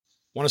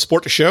Want to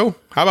support the show?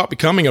 How about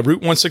becoming a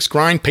Route 16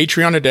 Grind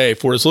Patreon today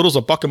for as little as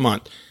 $1 a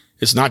month?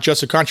 It's not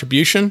just a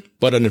contribution,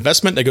 but an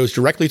investment that goes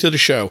directly to the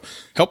show.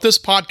 Help this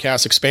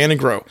podcast expand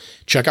and grow.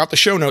 Check out the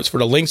show notes for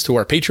the links to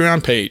our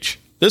Patreon page.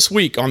 This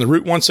week on the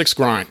Route 16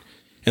 Grind.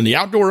 In the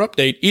Outdoor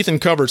Update, Ethan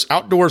covers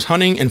outdoors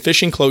hunting and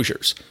fishing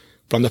closures.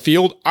 From the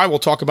field, I will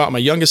talk about my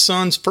youngest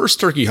son's first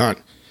turkey hunt.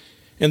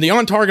 In the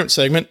On Target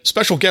segment,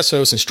 special guest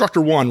host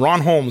Instructor 1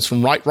 Ron Holmes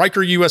from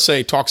Riker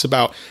USA talks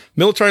about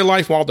military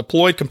life while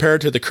deployed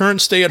compared to the current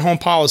stay-at-home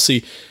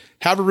policy.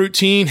 Have a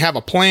routine, have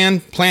a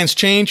plan, plans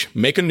change,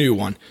 make a new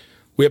one.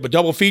 We have a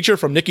double feature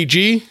from Nikki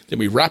G, then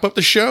we wrap up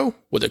the show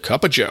with a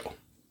cup of Joe.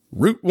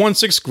 Route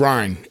 16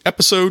 Grind,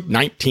 Episode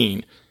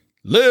 19.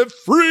 Live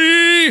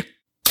free!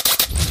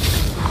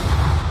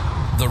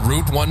 The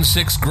Route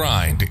 16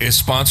 Grind is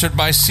sponsored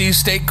by Sea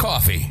State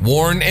Coffee,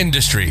 Warren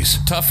Industries,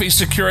 Tuffy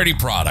Security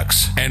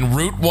Products, and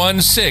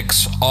Route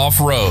 16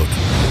 Off-Road.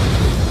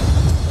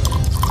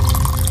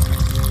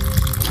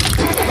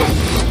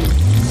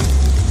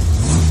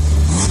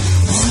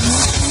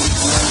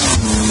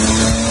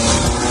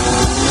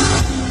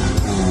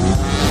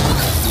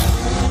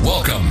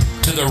 Welcome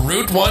to the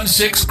Route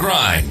 16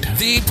 Grind,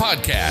 the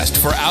podcast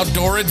for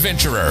outdoor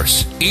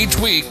adventurers. Each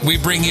week, we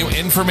bring you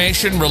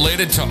information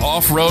related to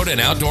off-road and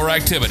outdoor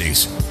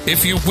activities.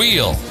 If you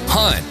wheel,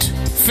 hunt,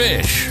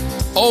 fish,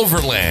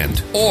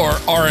 overland, or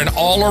are an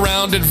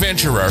all-around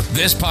adventurer,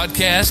 this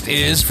podcast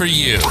is for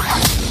you.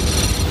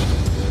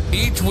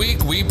 Each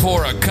week, we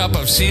pour a cup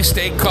of Sea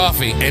State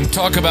coffee and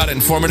talk about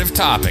informative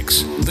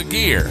topics, the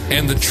gear,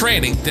 and the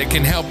training that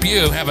can help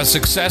you have a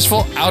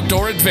successful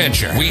outdoor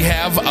adventure. We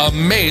have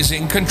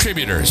amazing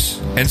contributors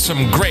and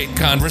some great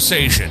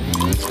conversation.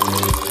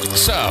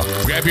 So,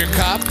 grab your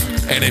cup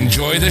and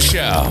enjoy the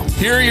show.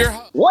 Here are your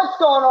What's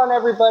going on,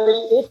 everybody?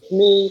 It's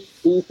me,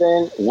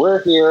 Ethan.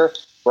 We're here,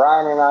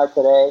 Brian and I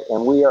today,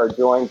 and we are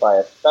joined by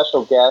a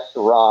special guest,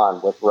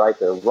 Ron with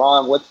Riker.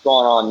 Ron, what's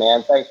going on,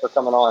 man? Thanks for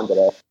coming on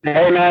today.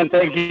 Hey, man,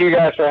 thank you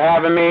guys for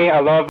having me.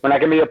 I love when I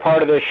can be a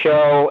part of this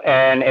show,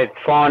 and it's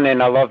fun,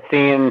 and I love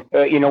seeing,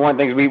 one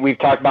thing we've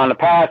talked about in the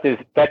past is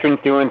veterans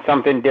doing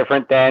something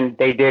different than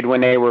they did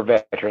when they were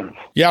veterans.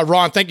 Yeah,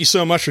 Ron, thank you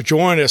so much for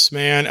joining us,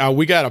 man.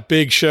 We got a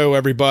big show,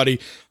 everybody.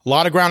 A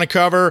lot of ground to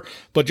cover,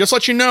 but just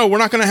let you know, we're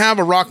not going to have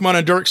a Rock, Mud,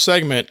 and Dirt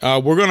segment.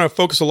 We're going to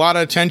focus a lot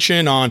of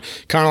attention on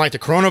kind of like the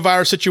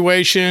coronavirus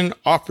situation,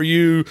 offer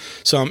you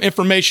some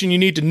information you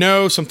need to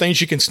know, some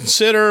things you can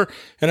consider,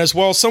 and as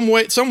well some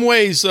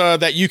ways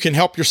that you can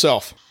help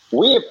yourself.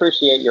 We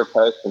appreciate your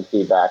posts and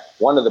feedback.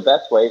 One of the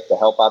best ways to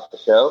help out the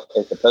show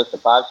is to post a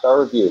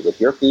 5-star review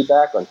with your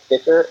feedback on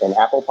Stitcher and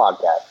Apple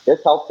Podcasts.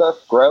 This helps us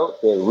grow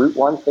the Route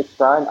 16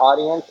 Grind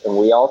audience, and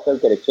we also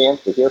get a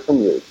chance to hear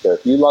from you. So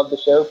if you love the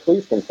show,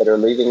 please consider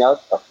leaving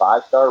us a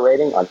 5-star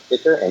rating on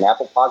Stitcher and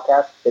Apple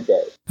Podcasts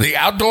today. The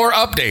Outdoor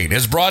Update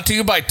is brought to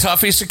you by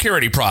Tuffy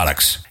Security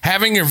Products.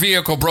 Having your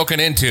vehicle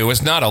broken into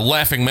is not a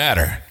laughing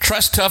matter.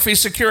 Trust Tuffy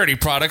Security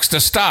Products to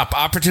stop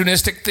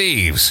opportunistic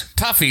thieves.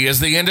 Tuffy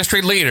is the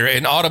industry leader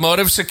in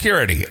automotive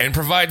security and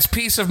provides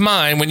peace of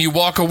mind when you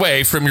walk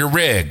away from your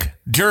rig.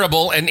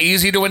 Durable and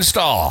easy to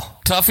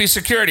install, Tuffy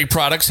Security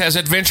Products has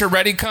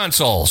adventure-ready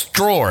consoles,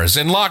 drawers,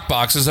 and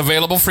lockboxes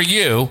available for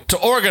you to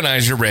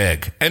organize your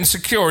rig and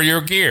secure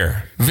your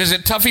gear.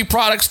 Visit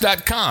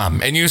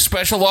TuffyProducts.com and use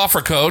special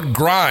offer code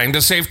GRIND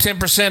to save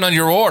 10% on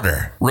your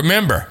order.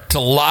 Remember to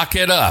lock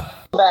it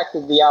up. Back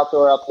to the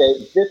Outdoor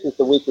Update. This is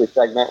the weekly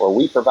segment where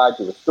we provide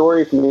you with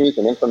stories, news,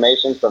 and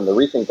information from the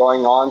recent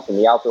going-ons in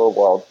the outdoor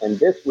world. And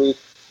this week,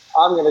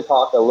 I'm going to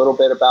talk a little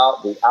bit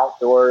about the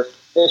outdoors,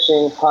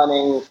 fishing,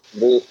 hunting,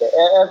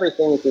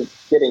 everything is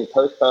getting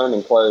postponed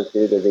and closed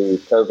due to the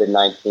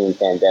COVID-19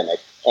 pandemic.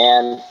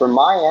 And from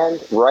my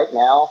end, right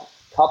now,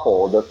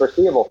 the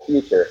foreseeable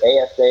future,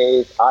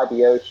 ASAs,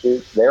 IBO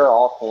shoots, they're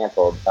all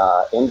canceled.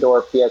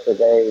 Indoor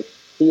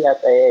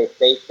PSAA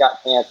states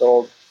got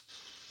canceled.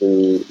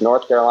 The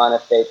North Carolina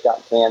states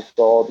got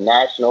canceled.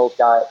 Nationals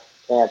got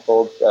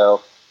canceled.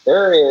 So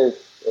there is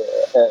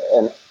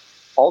an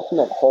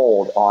ultimate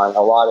hold on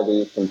a lot of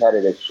these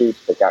competitive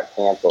shoots that got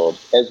canceled,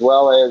 as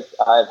well as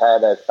I've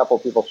had a couple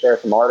people share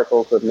some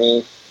articles with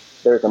me.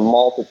 There's a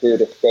multitude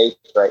of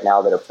states right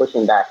now that are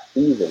pushing back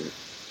seasons,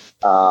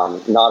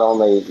 not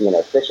only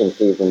fishing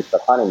seasons,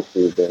 but hunting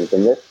seasons.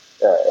 And this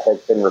has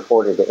been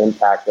reported to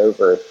impact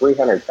over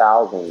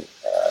 300,000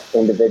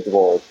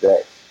 individuals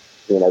that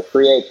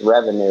creates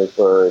revenue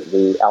for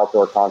the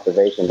outdoor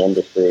conservation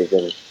industries.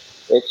 And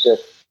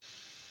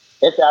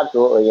it's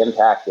absolutely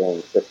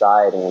impacting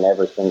society in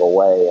every single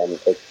way. And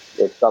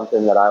it's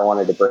something that I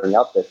wanted to bring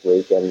up this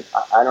week. And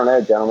I don't know,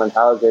 gentlemen,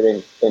 how is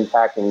it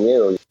impacting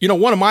you?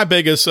 One of my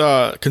biggest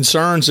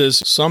concerns is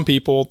some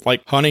people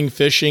like hunting,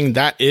 fishing.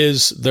 That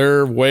is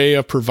their way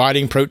of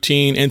providing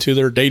protein into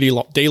their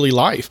daily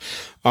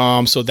life.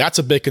 So that's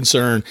a big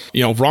concern.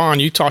 Ron,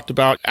 you talked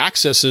about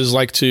accesses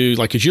as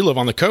you live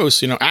on the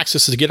coast,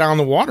 accesses to get out on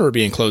the water are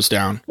being closed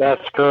down.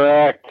 That's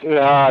correct.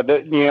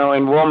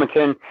 In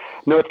Wilmington,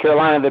 North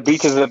Carolina, the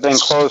beaches have been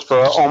closed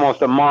for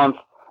almost a month.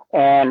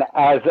 And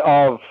as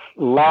of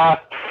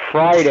last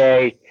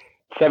Friday,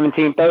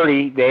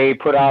 1730, they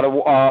put out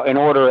an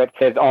order that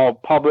says all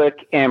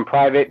public and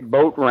private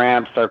boat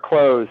ramps are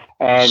closed.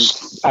 And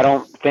I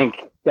don't think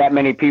that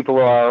many people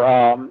are,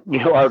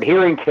 are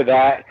adhering to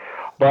that.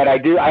 But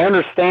I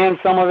understand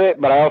some of it,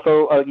 but I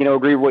also,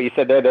 agree with what you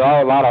said there. There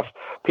are a lot of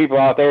people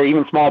out there,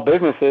 even small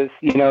businesses,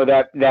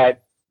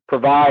 that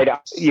provide,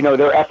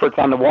 their efforts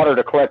on the water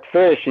to collect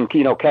fish and,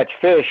 catch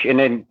fish and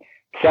then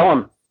sell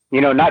them,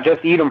 not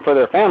just eat them for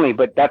their family,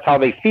 but that's how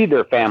they feed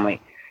their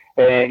family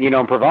and,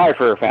 and provide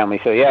for their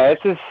family. So yeah,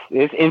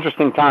 it's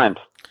interesting times.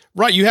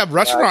 Right. You have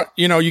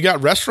you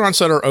got restaurants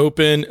that are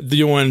open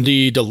doing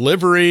the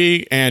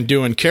delivery and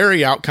doing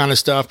carry out kind of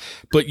stuff,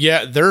 but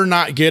yet they're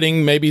not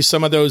getting maybe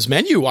some of those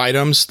menu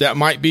items that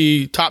might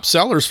be top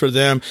sellers for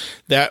them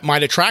that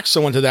might attract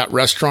someone to that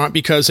restaurant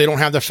because they don't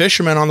have the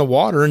fishermen on the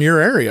water in your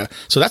area.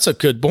 So that's a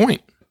good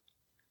point.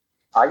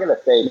 I got to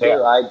say,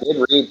 too, I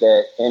did read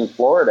that in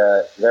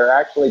Florida, they're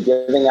actually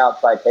giving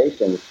out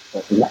citations,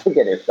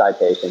 negative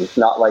citations,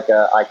 not like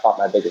I caught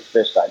my biggest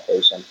fish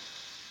citation.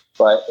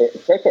 But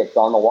tickets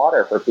on the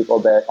water for people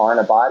that aren't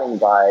abiding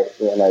by,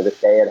 the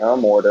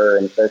stay-at-home order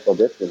and social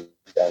distancing,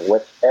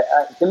 which,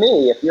 to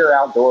me, if you're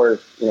outdoors,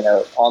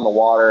 on the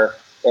water,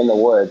 in the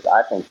woods,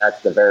 I think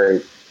that's the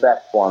very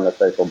best form of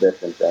social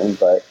distancing.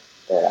 But,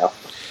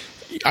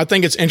 I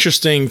think it's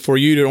interesting for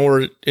you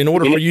in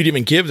order for you to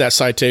even give that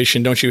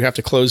citation, don't you have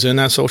to close in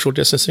that social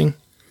distancing?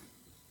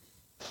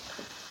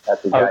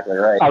 That's exactly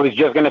right. I was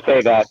just going to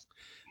say that.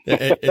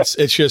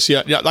 It's just,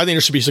 I think there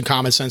should be some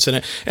common sense in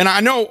it. And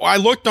I know I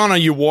looked on a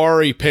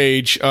Uwharrie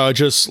page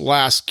just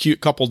last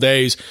couple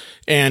days,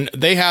 and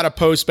they had a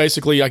post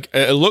basically like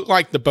it looked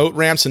like the boat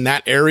ramps in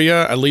that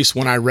area, at least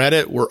when I read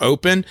it, were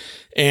open.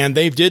 And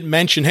they did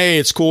mention, hey,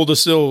 it's cool to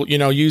still,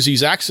 use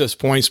these access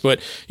points, but,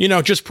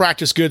 just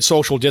practice good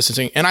social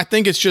distancing. And I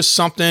think it's just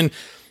something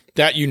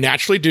that you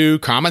naturally do,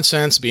 common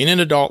sense, being an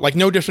adult, like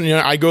no different.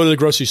 I go to the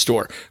grocery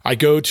store, I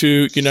go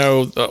to,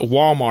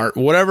 Walmart,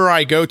 whatever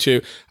I go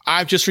to,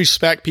 I just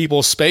respect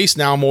people's space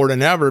now more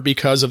than ever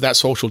because of that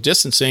social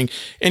distancing.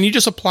 And you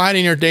just apply it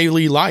in your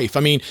daily life. I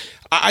mean,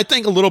 I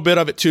think a little bit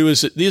of it too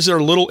is that these are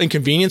little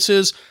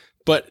inconveniences,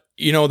 but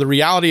the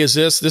reality is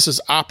this is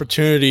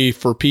opportunity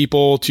for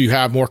people to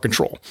have more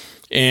control.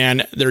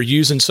 And they're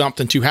using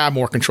something to have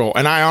more control.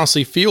 And I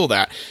honestly feel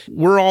that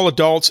we're all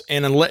adults.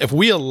 And if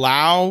we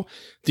allow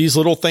these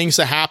little things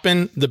to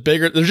happen, the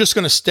bigger they're just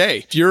going to stay.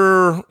 If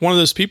you're one of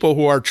those people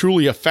who are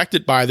truly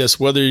affected by this,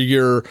 whether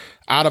you're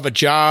out of a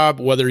job,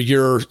 whether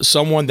you're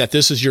someone that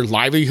this is your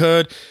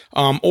livelihood,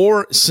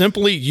 or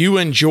simply you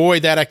enjoy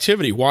that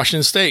activity,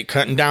 Washington State,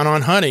 cutting down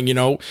on hunting,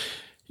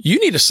 you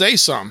need to say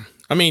something.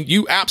 I mean,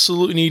 you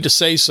absolutely need to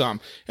say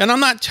something. And I'm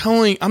not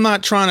trying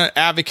to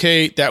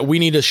advocate that we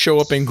need to show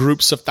up in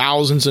groups of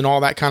thousands and all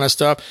that kind of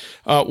stuff.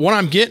 What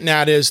I'm getting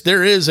at is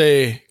there is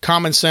a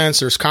common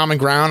sense, there's common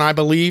ground, I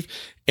believe.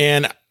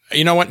 And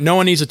you know what? No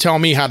one needs to tell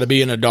me how to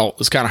be an adult.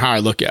 That's kind of how I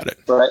look at it.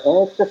 Right.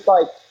 And it's just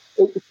like,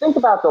 think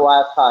about the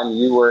last time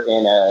you were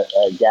in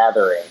a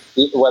gathering,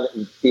 whether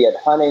it be it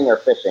hunting or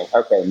fishing.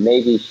 Okay,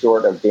 maybe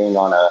short of being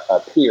on a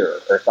pier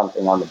or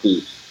something on the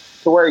beach.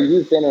 To where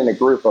you've been in a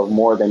group of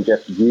more than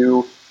just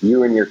you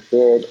and your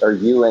kid, or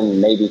you and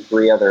maybe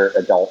 3 other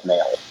adult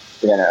males,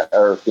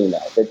 or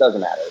females. It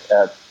doesn't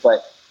matter.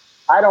 But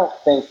I don't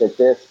think that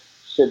this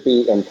should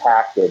be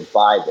impacted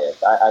by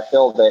this. I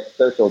feel that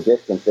social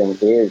distancing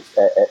is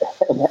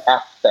an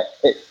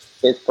aspect that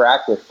is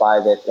practiced by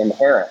this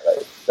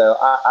inherently. So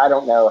I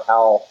don't know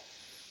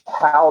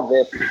how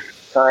this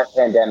current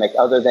pandemic,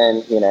 other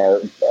than,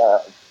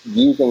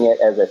 using it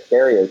as a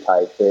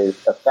stereotype,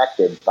 is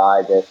affected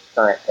by this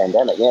current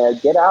pandemic.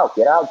 Get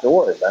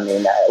outdoors. I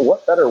mean,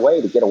 what better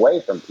way to get away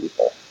from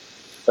people?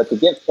 But to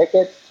give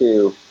tickets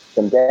to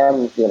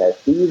condemn,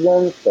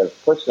 seasons, to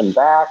push them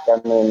back, I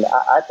mean,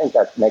 I think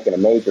that's making a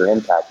major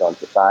impact on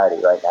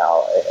society right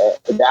now,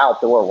 the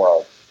outdoor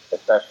world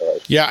especially.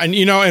 Yeah, and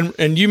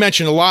and you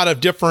mentioned a lot of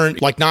different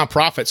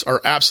nonprofits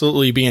are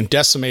absolutely being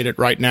decimated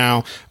right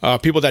now.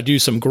 People that do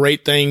some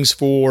great things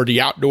for the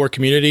outdoor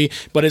community,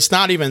 but it's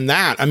not even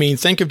that. I mean,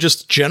 think of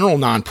just general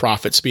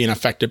nonprofits being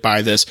affected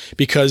by this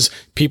because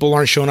people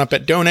aren't showing up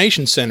at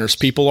donation centers.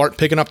 People aren't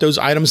picking up those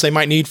items they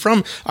might need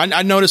from.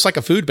 I noticed like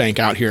a food bank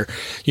out here,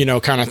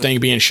 kind of thing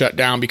being shut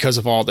down because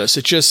of all this.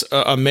 It's just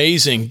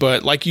amazing.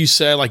 But like you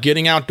said, like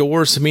getting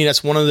outdoors, to me,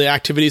 that's one of the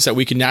activities that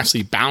we can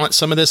actually balance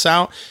some of this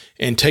out.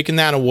 And taking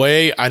that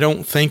away, I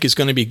don't think is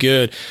going to be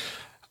good.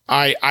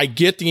 I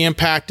get the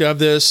impact of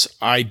this.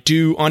 I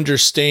do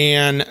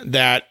understand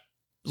that,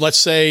 let's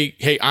say,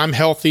 hey, I'm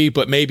healthy,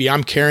 but maybe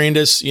I'm carrying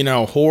this,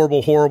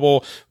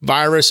 horrible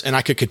virus and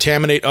I could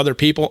contaminate other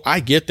people.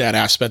 I get that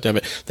aspect of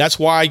it. That's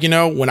why,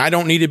 when I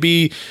don't need to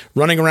be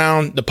running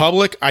around the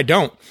public, I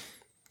don't.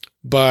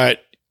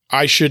 But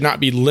I should not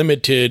be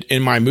limited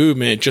in my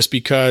movement just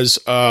because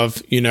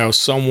of,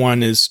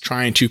 someone is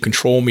trying to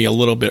control me a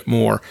little bit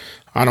more.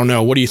 I don't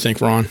know. What do you think,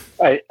 Ron?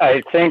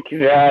 I think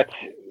that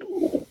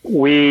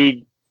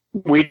you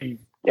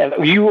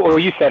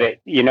said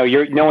it,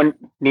 no one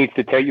needs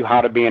to tell you how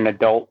to be an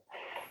adult.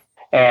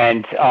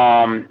 And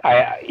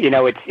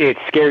it's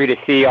scary to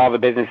see all the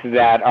businesses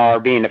that are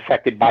being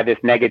affected by this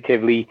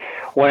negatively.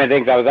 One of the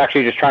things I was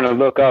actually just trying to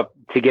look up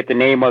to get the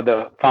name of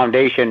the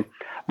foundation.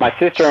 My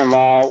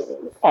sister-in-law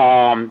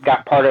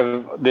got part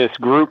of this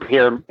group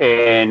here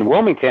in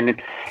Wilmington,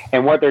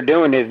 and what they're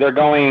doing is they're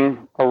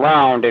going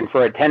around, and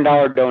for a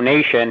 $10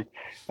 donation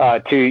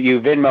to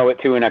you Venmo it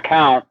to an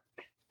account,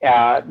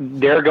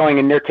 they're going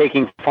and they're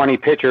taking funny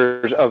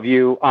pictures of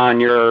you on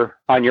your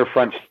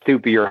front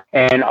stoop of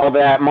and all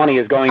that money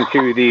is going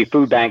to the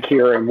food bank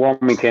here in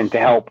Wilmington to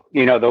help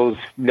those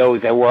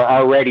that were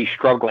already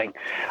struggling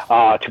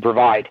to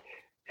provide.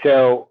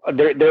 So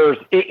there's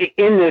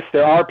in this,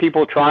 there are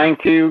people trying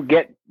to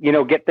get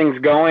things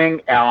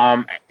going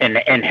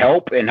and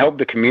help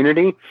the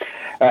community.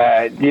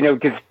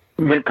 Because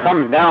when it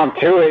comes down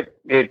to it,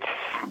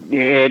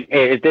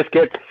 it just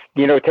gets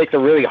it takes a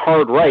really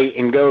hard right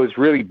and goes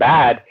really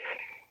bad.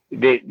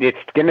 It's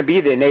going to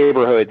be the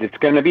neighborhoods. It's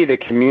going to be the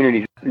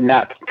communities.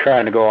 Not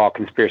trying to go all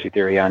conspiracy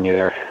theory on you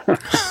there.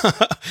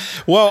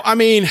 Well, I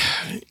mean,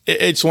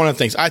 it's one of the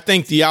things. I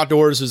think the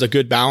outdoors is a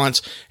good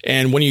balance.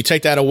 And when you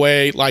take that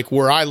away, like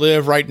where I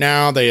live right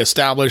now, they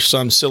established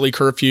some silly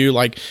curfew.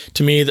 Like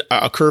to me,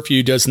 a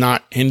curfew does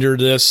not hinder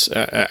this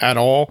at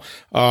all.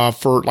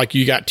 For like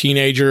you got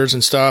teenagers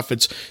and stuff.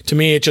 It's to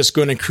me, it's just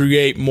going to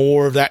create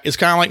more of that. It's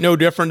kind of like no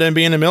different than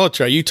being in the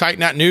military. You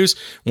tighten that noose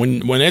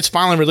when it's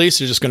finally released,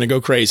 it's just going to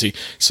go crazy.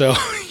 So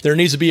there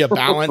needs to be a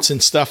balance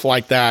and stuff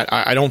like that.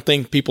 I don't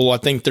think I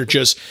think they're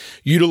just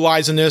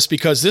utilizing this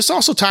because this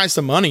also ties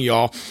to money,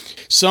 y'all.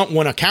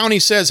 When a county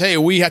says, hey,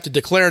 we have to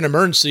declare an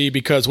emergency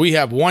because we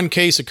have 1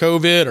 case of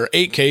COVID or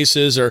 8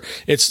 cases, or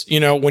it's,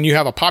 when you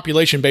have a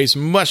population base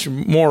much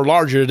more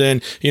larger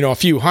than, a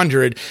few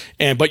hundred,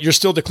 but you're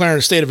still declaring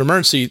a state of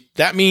emergency,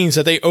 that means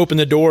that they open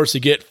the doors to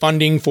get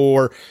funding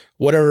for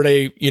whatever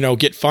they,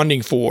 get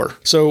funding for.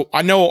 So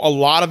I know a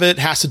lot of it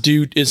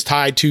is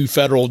tied to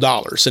federal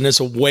dollars, and it's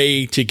a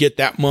way to get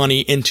that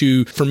money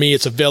into, for me,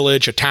 it's a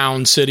village, a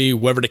town, city,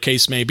 whatever the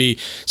case may be.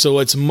 So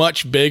it's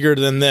much bigger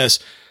than this.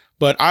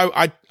 But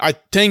I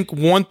think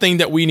one thing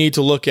that we need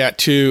to look at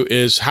too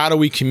is how do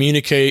we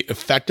communicate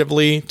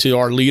effectively to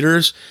our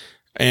leaders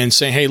and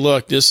saying, hey,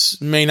 look, this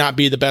may not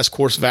be the best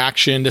course of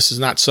action. This is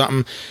not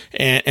something,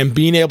 and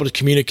being able to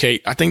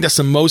communicate. I think that's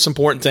the most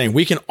important thing.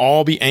 We can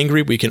all be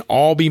angry. We can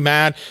all be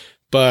mad,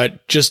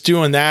 but just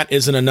doing that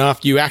isn't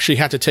enough. You actually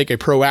have to take a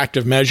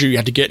proactive measure. You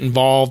have to get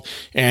involved,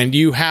 and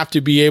you have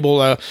to be able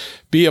to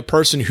be a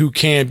person who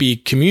can be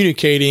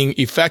communicating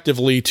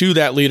effectively to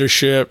that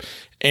leadership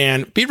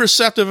and be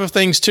receptive of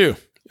things too.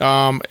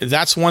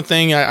 That's one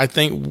thing I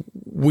think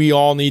we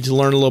all need to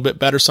learn a little bit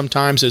better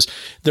sometimes is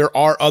there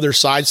are other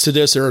sides to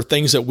this. There are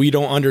things that we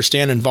don't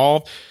understand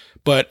involved,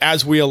 but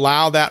as we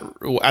allow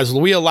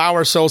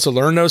ourselves to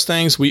learn those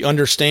things, we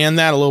understand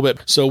that a little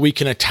bit so we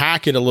can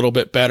attack it a little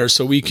bit better,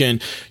 so we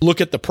can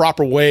look at the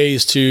proper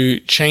ways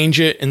to change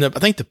it. And I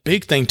think the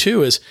big thing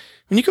too is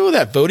when you go to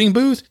that voting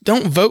booth,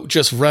 don't vote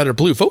just red or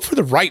blue. Vote for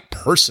the right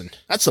person.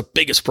 That's the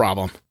biggest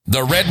problem.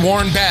 The Red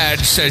Warren Badge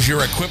says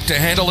you're equipped to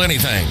handle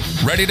anything,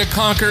 ready to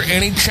conquer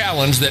any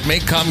challenge that may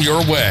come your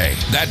way.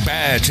 That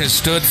badge has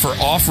stood for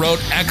off-road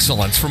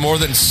excellence for more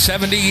than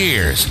 70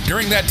 years.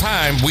 During that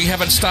time, we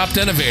haven't stopped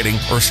innovating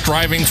or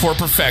striving for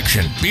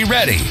perfection. Be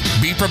ready.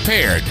 Be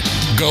prepared.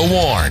 Go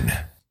Warren.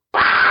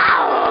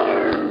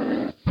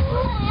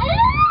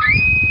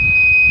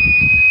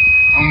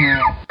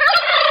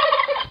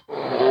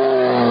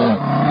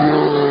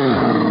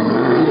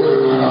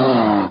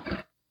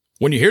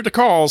 When you hear the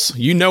calls,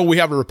 you know we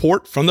have a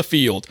report from the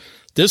field.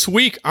 This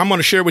week, I'm going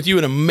to share with you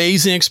an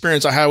amazing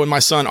experience I had with my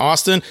son,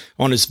 Austin,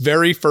 on his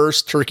very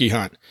first turkey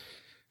hunt.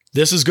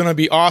 This is going to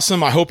be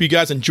awesome. I hope you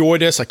guys enjoy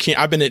this.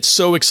 I've been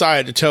so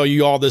excited to tell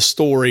you all this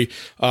story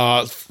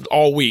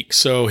all week.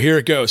 So here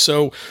it goes.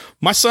 So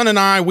my son and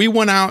I, we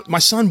went out. My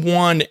son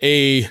won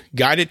a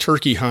guided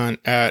turkey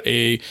hunt at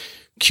a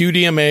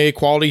QDMA,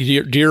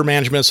 Quality Deer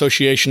Management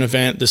Association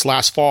event this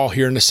last fall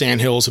here in the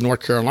Sandhills of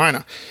North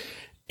Carolina.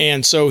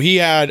 And so he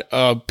had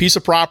a piece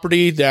of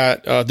property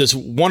that this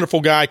wonderful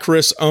guy,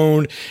 Chris,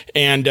 owned.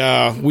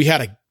 And we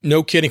had a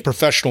no kidding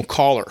professional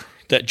caller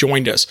that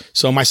joined us.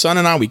 So my son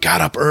and I, we got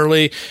up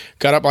early,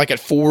 like at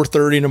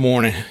 4:30 in the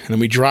morning. And then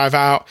we drive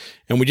out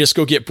and we just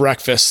go get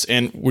breakfast.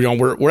 And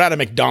we're at a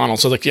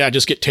McDonald's. So like, yeah,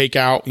 just get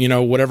takeout,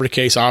 whatever the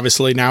case,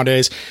 obviously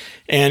nowadays.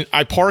 And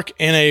I park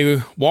in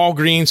a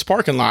Walgreens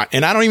parking lot,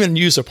 and I don't even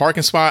use a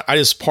parking spot. I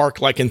just park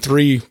like in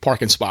 3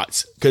 parking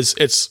spots because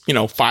it's,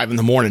 5 in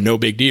the morning, no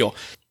big deal.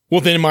 Well,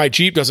 then my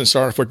Jeep doesn't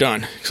start if we're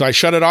done. So I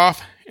shut it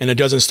off and it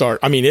doesn't start.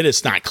 I mean, it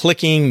is not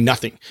clicking,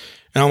 nothing.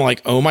 And I'm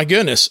like, oh my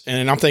goodness.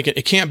 And I'm thinking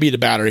it can't be the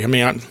battery. I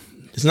mean,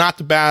 it's not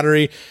the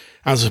battery.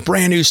 I was a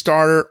brand new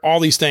starter, all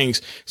these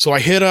things. So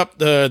I hit up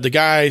the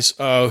guys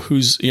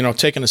who's,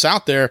 taking us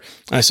out there.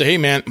 And I say, hey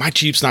man, my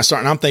Jeep's not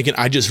starting. I'm thinking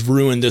I just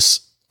ruined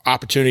this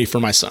opportunity for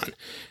my son. And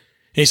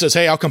he says,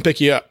 hey, I'll come pick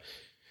you up.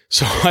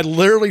 So I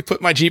literally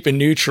put my Jeep in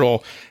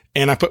neutral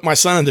and I put my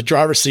son in the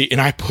driver's seat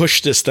and I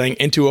pushed this thing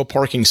into a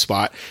parking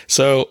spot.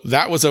 So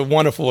that was a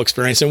wonderful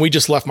experience. And we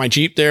just left my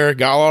Jeep there,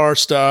 got all our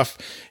stuff,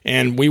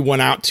 and we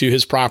went out to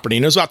his property.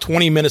 And it was about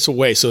 20 minutes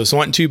away, so it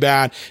wasn't too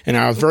bad. And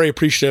I was very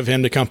appreciative of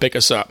him to come pick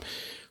us up.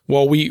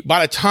 Well,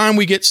 by the time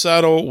we get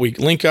settled, we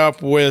link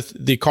up with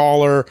the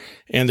caller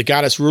and the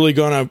guy that's really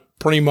going to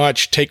pretty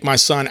much take my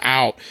son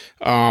out.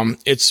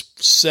 It's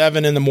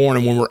 7 a.m.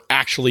 when we're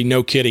actually,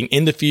 no kidding,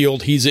 in the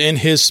field. He's in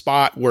his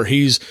spot where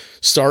he's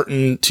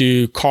starting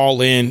to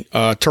call in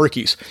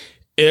turkeys.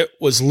 It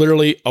was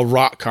literally a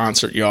rock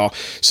concert, y'all.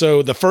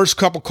 So the first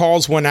couple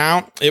calls went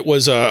out. It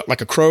was like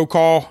a crow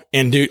call,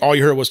 and dude, all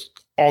you heard was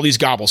all these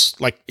gobbles,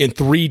 like in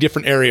 3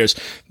 different areas,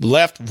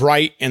 left,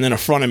 right, and then in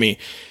front of me.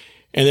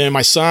 And then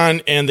my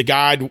son and the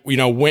guide,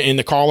 went in,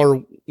 the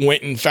caller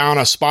went and found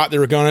a spot they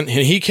were going, and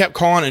he kept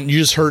calling, and you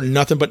just heard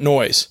nothing but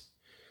noise.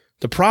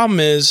 The problem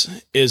is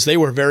they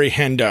were very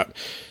henned up.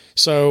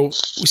 So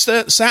we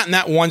sat in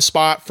that one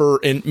spot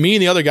and me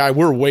and the other guy,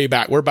 we're way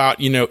back. We're about,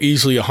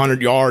 easily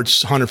 100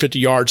 yards, 150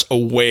 yards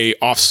away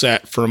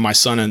offset from my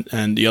son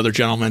and the other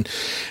gentleman.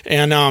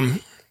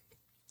 And,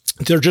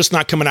 they're just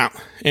not coming out.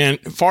 And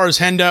as far as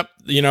henned up,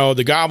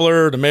 the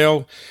gobbler, the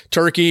male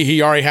turkey,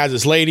 he already has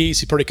his ladies.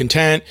 He's pretty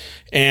content.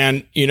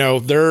 And,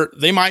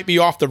 they might be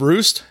off the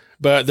roost,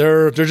 but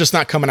they're just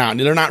not coming out.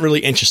 They're not really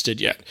interested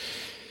yet.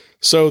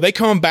 So they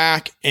come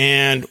back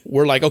and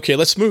we're like, okay,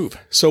 let's move.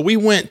 So we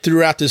went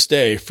throughout this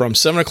day from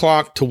 7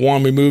 o'clock to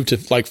 1. We moved to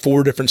like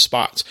 4 different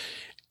spots.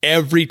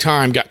 Every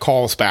time got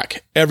calls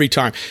back, every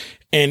time.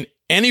 And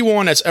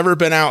anyone that's ever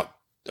been out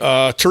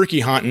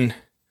turkey hunting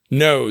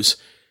knows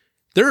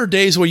there are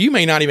days where you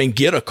may not even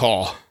get a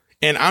call.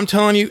 And I'm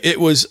telling you, it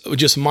was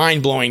just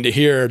mind blowing to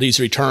hear these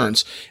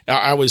returns.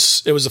 It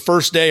was the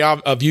first day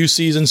of youth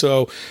season.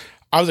 So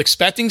I was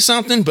expecting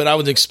something, but I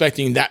was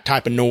expecting that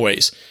type of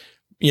noise.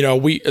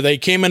 They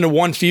came into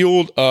one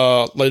field.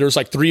 There was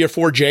like 3 or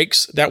 4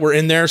 jakes that were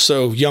in there.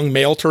 So young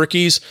male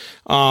turkeys.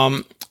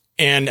 And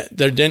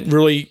they didn't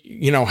really,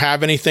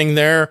 have anything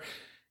there.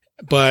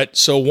 But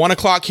so 1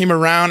 o'clock came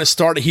around, it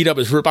started to heat up.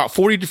 It was about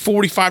 40 to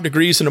 45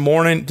 degrees in the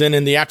morning. Then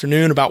in the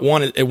afternoon, about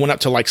 1, it went up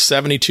to like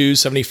 72,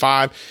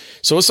 75.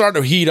 So it started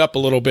to heat up a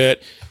little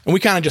bit, and we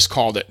kind of just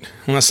called it.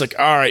 And I was like,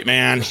 all right,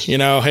 man,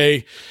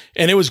 hey.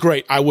 And it was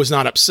great. I was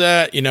not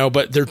upset,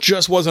 but there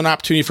just was an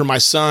opportunity for my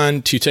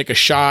son to take a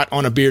shot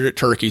on a bearded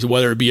turkey,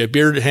 whether it be a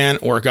bearded hen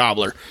or a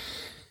gobbler.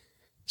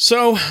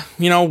 So,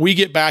 we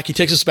get back, he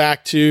takes us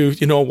back to,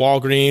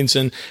 Walgreens,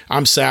 and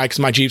I'm sad because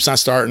my Jeep's not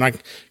starting. I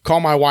call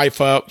my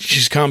wife up.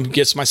 She's come,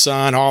 gets my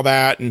son, all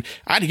that. And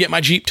I had to get my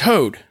Jeep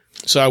towed.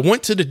 So I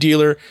went to the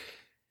dealer,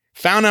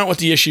 found out what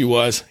the issue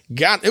was.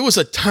 It was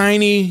a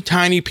tiny,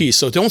 tiny piece.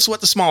 So don't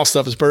sweat the small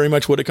stuff is very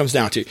much what it comes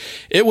down to.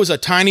 It was a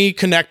tiny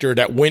connector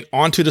that went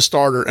onto the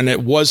starter, and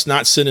it was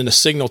not sending a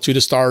signal to the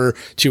starter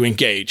to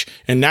engage.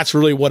 And that's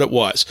really what it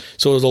was.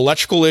 So it was an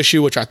electrical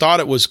issue, which I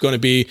thought it was going to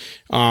be.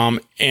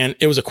 And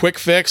it was a quick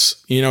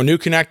fix, new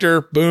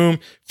connector, boom,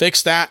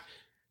 fix that.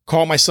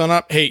 Call my son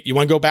up. Hey, you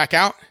want to go back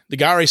out? The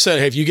guy already said,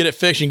 hey, if you get it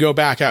fixed, you can go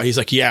back out. He's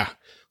like, yeah,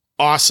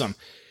 awesome.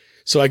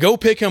 So I go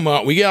pick him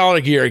up. We get all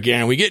the gear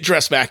again. We get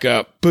dressed back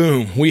up.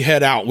 Boom. We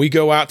head out. We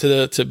go out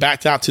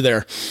back out to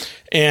there.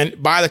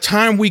 And by the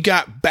time we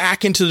got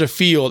back into the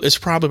field, it's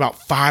probably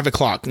about 5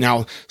 o'clock.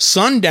 Now,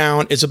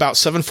 sundown is about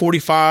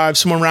 7:45,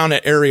 somewhere around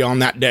that area on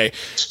that day.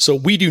 So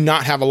we do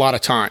not have a lot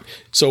of time.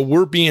 So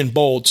we're being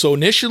bold. So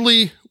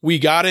initially, we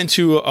got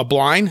into a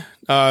blind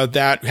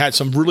that had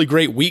some really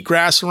great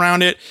wheatgrass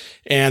around it.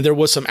 And there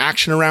was some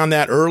action around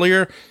that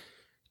earlier.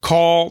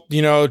 Call,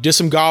 did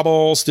some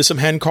gobbles, did some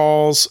hen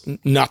calls,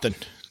 nothing.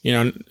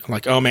 I'm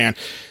like, oh man.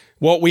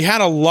 Well, we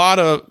had a lot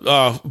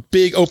of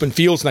big open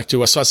fields next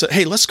to us. So I said,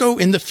 hey, let's go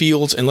in the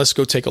fields and let's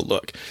go take a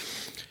look.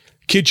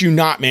 Kid you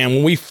not, man.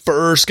 When we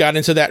first got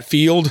into that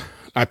field,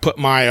 I put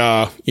my,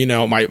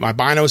 my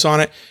binos on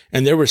it,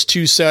 and there was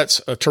 2 sets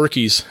of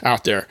turkeys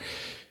out there.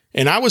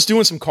 And I was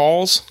doing some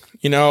calls,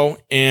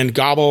 and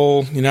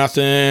gobble,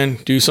 nothing,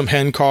 do some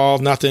hen call,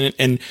 nothing.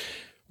 And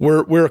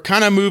we're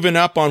kind of moving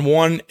up on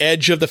one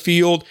edge of the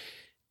field,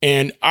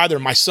 and either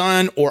my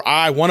son or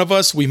one of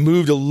us, we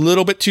moved a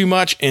little bit too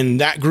much, and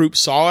that group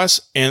saw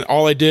us, and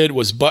all I did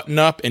was button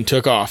up and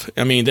took off.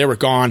 I mean, they were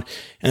gone,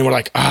 and we're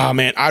like, oh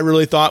man, I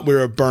really thought we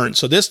were burnt.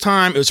 So this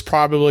time it was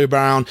probably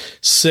around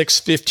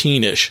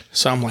 6:15-ish.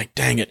 So I'm like,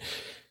 dang it.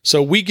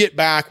 So we get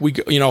back, we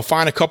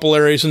find a couple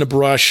areas in the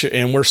brush,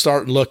 and we're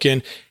starting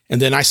looking, and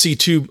then I see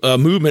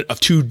movement of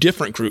 2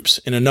 different groups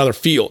in another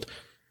field.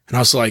 And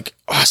I was like,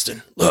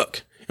 Austin,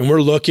 look. And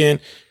we're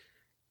looking,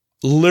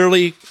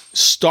 literally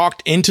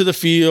stalked into the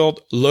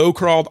field, low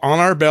crawled on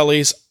our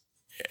bellies,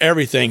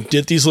 everything,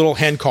 did these little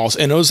hen calls.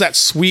 And it was that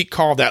sweet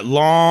call, that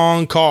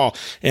long call.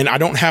 And I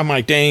don't have my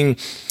dang,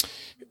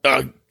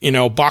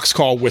 box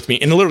call with me.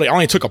 And literally I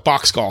only took a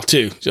box call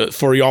too,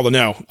 for y'all to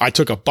know. I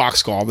took a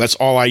box call. That's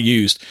all I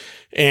used.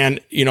 And,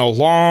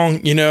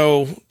 long,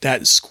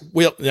 that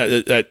squeal,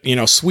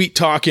 that sweet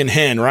talking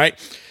hen, right?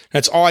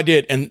 That's all I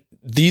did. And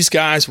these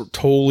guys were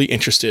totally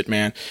interested,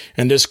 man.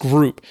 And this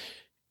group,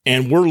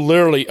 and we're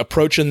literally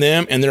approaching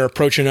them and they're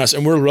approaching us,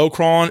 and we're low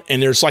crawling,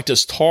 and there's like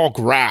this tall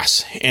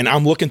grass, and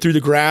I'm looking through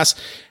the grass.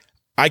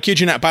 I kid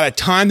you not, by the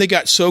time they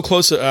got so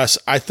close to us,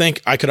 I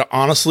think I could have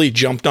honestly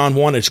jumped on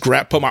one and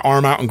just put my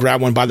arm out and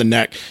grabbed one by the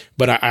neck.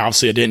 But I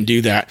didn't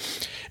do that.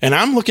 And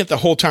I'm looking at the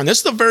whole time. This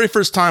is the very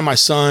first time my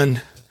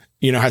son,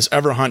 has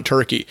ever hunted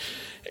turkey.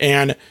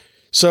 And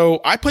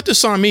so I put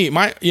this on me.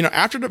 My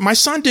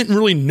son didn't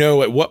really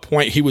know at what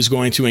point he was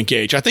going to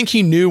engage. I think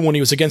he knew when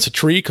he was against a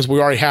tree, because we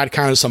already had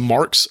kind of some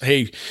marks.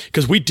 Hey,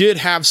 because we did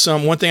have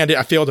some, one thing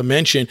I failed to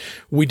mention,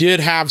 we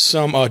did have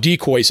some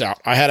decoys out.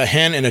 I had a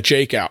hen and a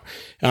jake out.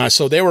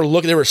 So they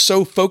were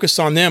so focused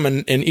on them.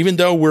 And even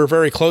though we were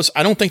very close,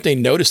 I don't think they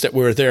noticed that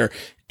we were there.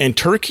 And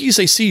turkeys,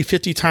 they see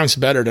 50 times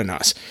better than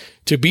us.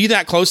 To be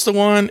that close to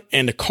one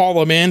and to call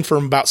them in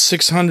from about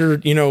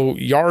 600,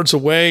 yards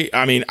away.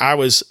 I mean, I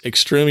was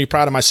extremely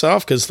proud of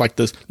myself, because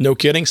no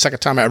kidding, second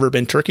time I ever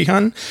been turkey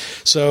hunting.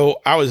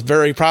 So I was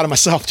very proud of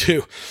myself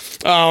too.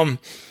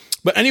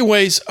 But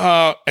anyways,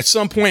 at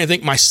some point, I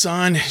think my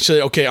son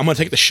said, okay, I'm going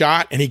to take the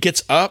shot, and he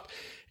gets up,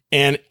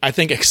 and I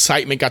think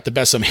excitement got the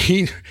best of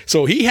me.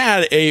 So he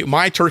had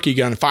my turkey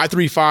gun,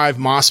 5.35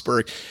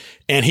 Mossberg,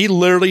 and he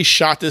literally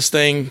shot this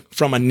thing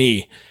from a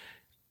knee.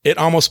 It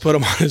almost put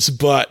him on his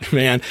butt,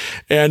 man.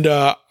 And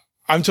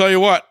I'm telling you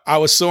what, I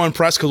was so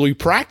impressed, because we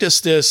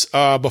practiced this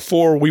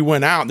before we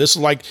went out. This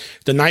is like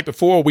the night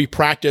before we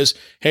practiced,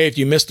 hey, if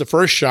you missed the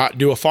first shot,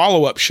 do a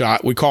follow-up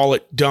shot. We call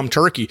it dumb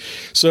turkey.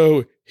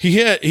 So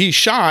he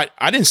shot.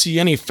 I didn't see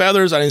any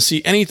feathers. I didn't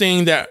see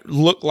anything that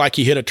looked like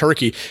he hit a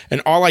turkey.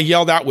 And all I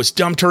yelled out was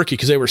dumb turkey,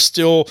 because they were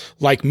still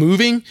like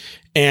moving.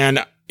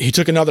 And he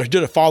did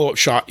a follow-up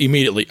shot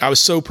immediately. I was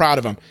so proud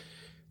of him.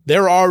 They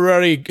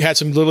already had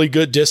some really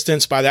good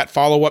distance by that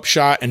follow-up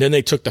shot, and then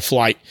they took the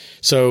flight.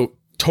 So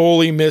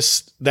totally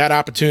missed that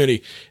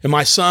opportunity. And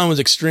my son was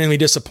extremely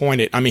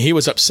disappointed. I mean, he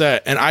was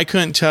upset, and I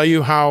couldn't tell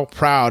you how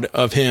proud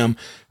of him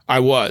I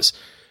was.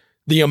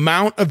 The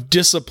amount of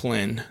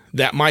discipline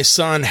that my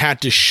son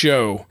had to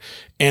show,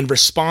 and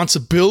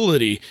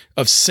responsibility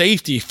of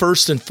safety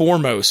first and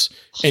foremost,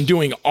 and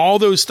doing all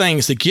those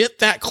things to get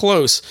that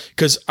close.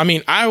 Because, I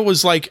mean, I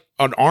was like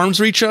an arm's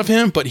reach of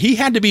him, but he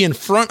had to be in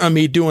front of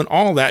me doing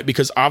all that,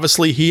 because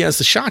obviously he has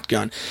the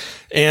shotgun.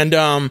 And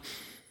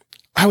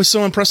I was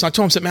so impressed. I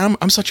told him, I said, man,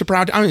 I'm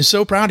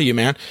so proud of you,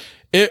 man.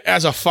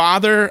 As a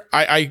father,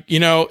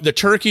 the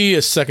turkey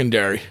is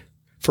secondary.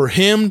 For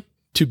him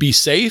to be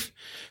safe,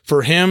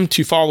 for him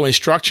to follow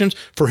instructions,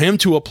 for him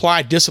to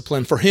apply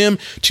discipline, for him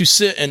to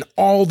sit in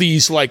all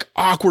these like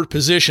awkward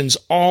positions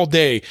all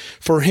day,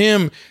 for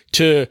him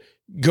to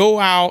go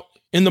out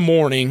in the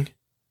morning,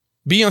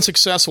 be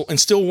unsuccessful, and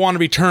still want to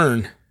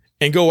return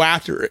and go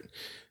after it.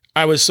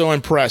 I was so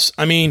impressed.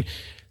 I mean,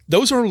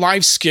 those are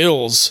life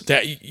skills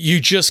that you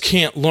just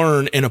can't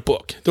learn in a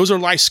book. Those are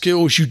life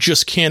skills you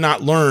just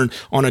cannot learn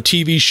on a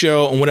TV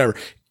show and whatever.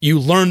 You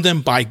learn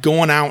them by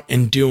going out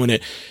and doing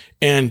it.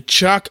 And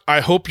Chuck, I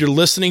hope you're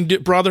listening,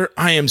 brother.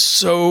 I am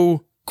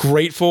so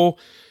grateful.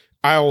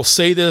 I will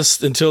say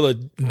this until the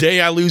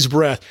day I lose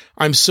breath.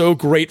 I'm so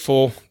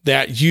grateful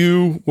that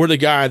you were the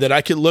guy that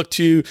I could look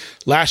to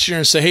last year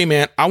and say, hey,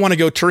 man, I want to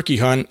go turkey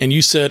hunt. And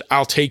you said,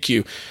 I'll take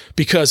you,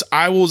 because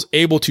I was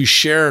able to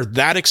share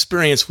that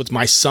experience with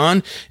my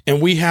son.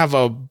 And we have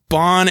a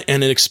bond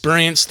and an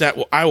experience that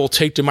I will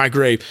take to my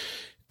grave.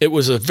 It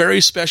was a very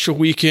special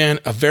weekend,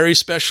 a very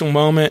special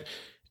moment.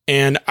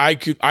 And I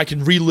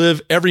could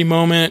relive every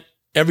moment,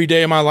 every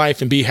day of my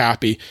life, and be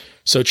happy.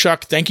 So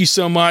Chuck, thank you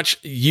so much.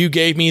 You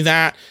gave me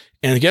that.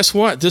 And guess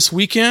what? This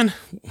weekend,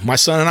 my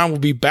son and I will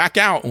be back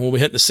out, and we'll be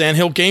hitting the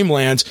Sandhill Game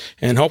Lands,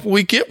 and hopefully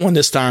we get one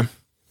this time.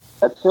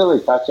 That's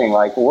really touching.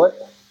 Like what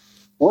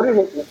did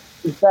it,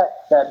 is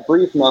that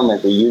brief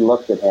moment that you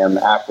looked at him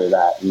after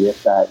that, and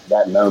just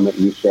that moment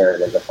you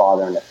shared as a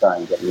father and a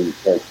son, that you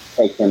to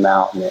take him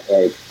out and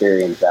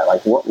experience that.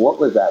 Like what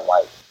was that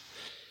like?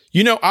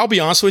 I'll be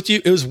honest with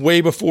you. It was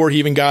way before he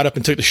even got up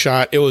and took the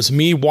shot. It was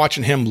me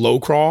watching him low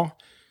crawl,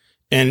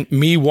 and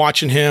me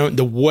watching him,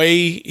 the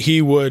way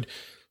he would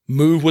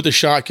move with the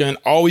shotgun,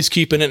 always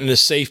keeping it in a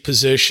safe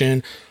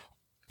position,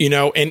 and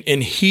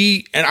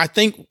I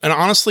think, and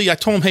honestly, I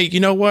told him, hey, you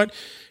know what?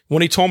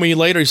 When he told me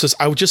later, he says,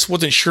 I just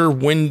wasn't sure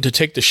when to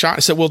take the shot. I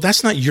said, well,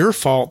 that's not your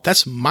fault.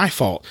 That's my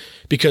fault,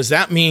 because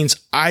that means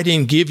I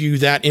didn't give you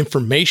that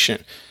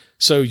information.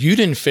 So you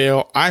didn't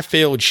fail. I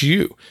failed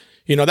you.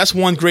 That's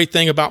one great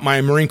thing about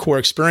my Marine Corps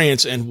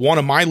experience. And one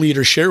of my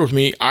leaders shared with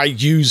me, I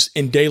use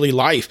in daily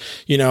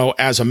life,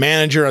 as a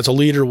manager, as a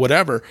leader,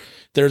 whatever.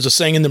 There's a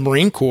saying in the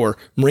Marine Corps,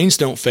 Marines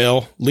don't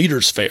fail,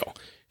 leaders fail.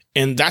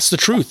 And that's the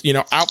truth.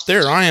 Out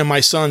there, I am my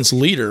son's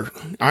leader.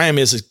 I am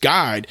his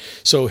guide.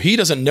 So he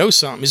doesn't know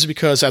something. It's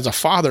because as a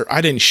father, I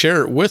didn't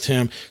share it with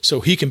him so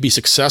he can be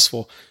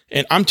successful.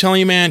 And I'm telling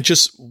you, man,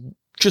 just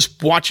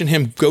watching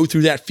him go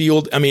through that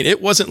field. I mean,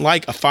 it wasn't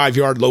like a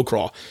 5-yard low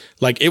crawl.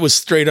 Like, it was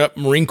straight up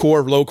Marine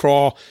Corps low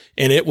crawl,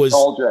 and it was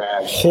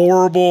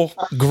horrible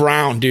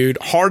ground, dude.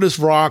 Hard as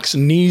rocks,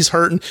 knees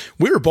hurting.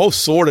 We were both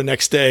sore the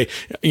next day.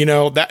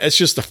 That it's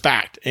just a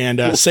fact.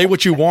 And say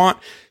what you want.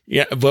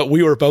 Yeah, but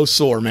we were both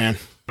sore, man.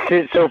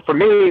 So for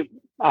me,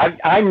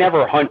 I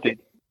never hunted,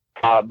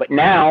 but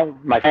now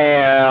I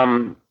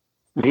am,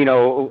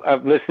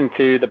 I've listened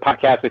to the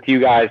podcast with you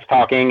guys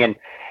talking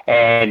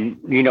and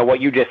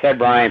what you just said,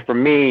 Brian. For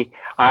me,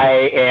 I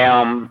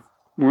am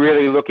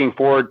really looking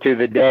forward to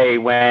the day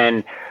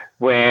when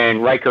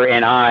Riker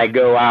and I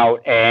go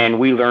out and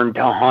we learn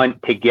to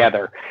hunt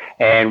together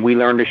and we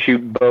learn to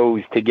shoot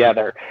bows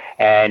together.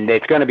 And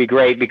it's going to be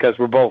great because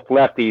we're both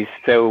lefties.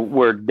 So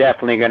we're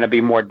definitely going to be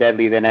more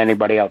deadly than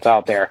anybody else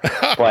out there.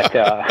 But,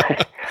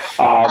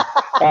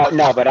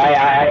 no, but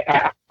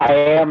I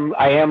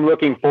am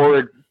looking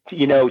forward,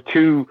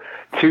 to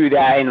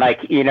that and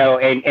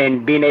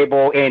and being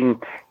able in,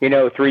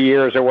 3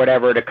 years or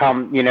whatever to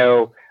come,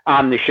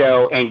 on the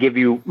show and give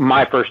you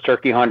my first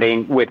turkey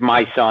hunting with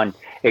my son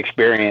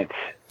experience.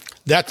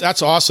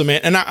 That's awesome,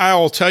 man. And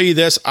I'll tell you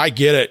this, I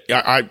get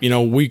it.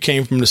 We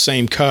came from the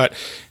same cut.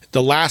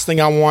 The last thing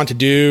I wanted to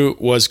do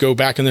was go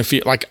back in the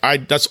field. I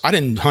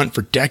didn't hunt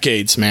for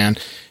decades, man.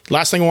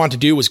 Last thing I wanted to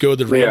do was go to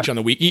the range on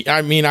the week.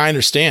 I mean, I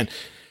understand,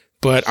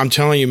 but I'm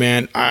telling you,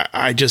 man,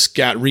 I just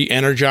got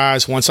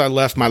re-energized once I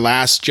left my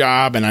last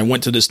job and I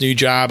went to this new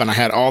job and I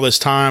had all this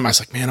time. I was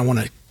like, man, I want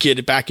to get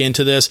it back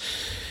into this.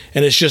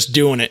 And it's just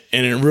doing it.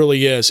 And it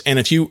really is. And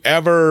if you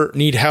ever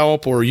need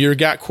help or you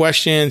got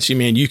questions,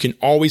 you can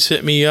always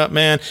hit me up,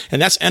 man.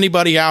 And that's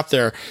anybody out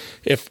there.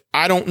 If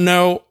I don't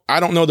know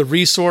the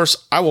resource,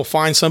 I will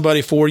find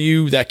somebody for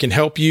you that can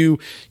help you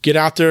get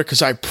out there.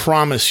 Cause I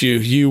promise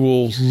you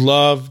will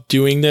love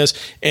doing this.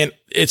 And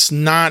it's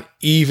not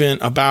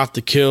even about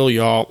the kill,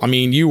 y'all. I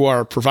mean, you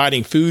are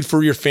providing food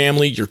for your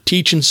family. You're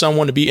teaching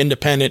someone to be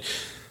independent,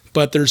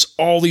 but there's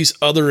all these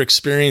other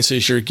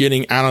experiences you're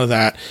getting out of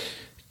that.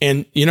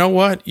 And you know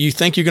what? You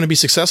think you're going to be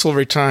successful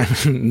every time.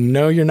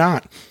 No, you're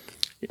not.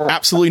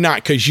 Absolutely not.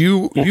 Because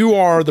you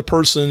are the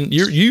person,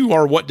 you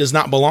are what does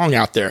not belong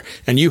out there.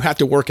 And you have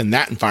to work in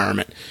that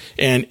environment.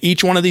 And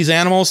each one of these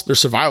animals, they're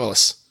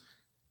survivalists.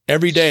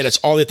 Every day, that's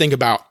all they think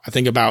about. I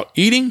think about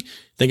eating,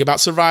 think about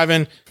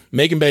surviving,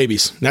 making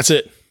babies. That's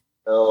it.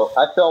 So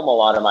I film a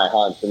lot of my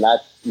hunts, and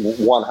that's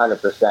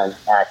 100%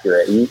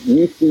 accurate.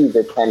 You see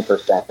the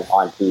 10%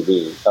 on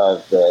TV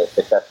of the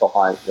successful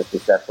hunt, the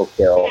successful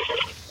kill,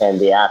 and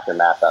the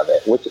aftermath of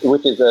it,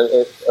 which is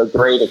a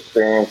great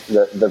experience.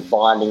 The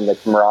bonding, the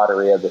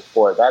camaraderie of the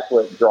sport, that's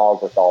what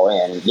draws us all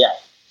in.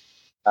 Yes,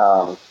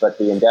 but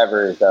the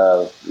endeavors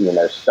of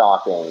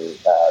stalking,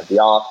 the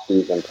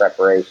off-season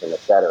preparation,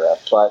 etc.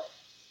 But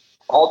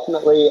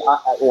ultimately,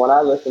 when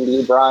I listened to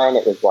you, Brian,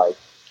 it was like,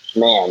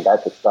 man,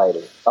 that's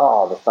exciting.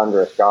 Oh, the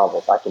thunderous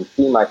gobbles. I can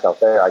see myself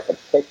there. I can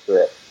picture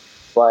it.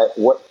 But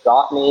what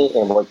got me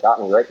and what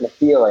got me right in the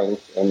feelings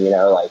and,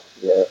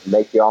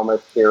 make you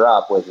almost tear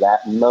up was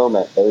that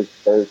moment,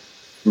 those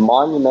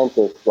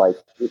monumentous,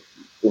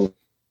 in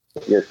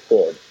your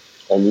kid.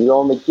 And you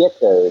only get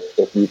those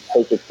if you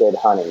take a kid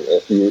hunting,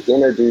 if you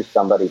introduce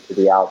somebody to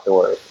the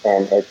outdoors.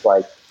 And it's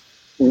like,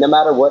 no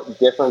matter what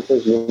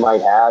differences you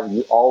might have,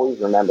 you always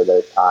remember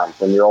those times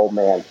when your old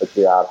man took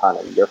you out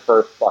hunting, your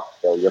first buck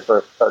kill, your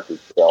first turkey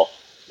kill,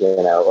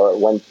 or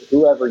when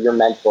whoever your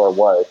mentor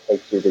was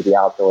takes you to the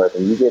outdoors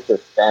and you get to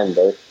spend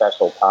those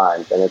special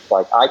times. And it's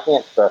like, I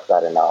can't stress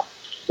that enough.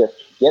 Just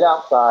get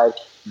outside,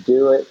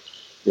 do it,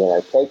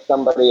 take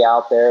somebody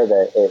out there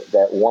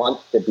that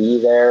wants to be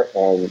there,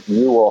 and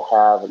you will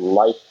have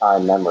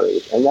lifetime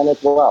memories. And then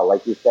as well,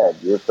 like you said,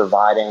 you're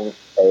providing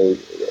a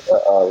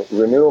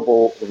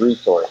renewable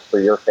resource for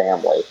your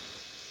family.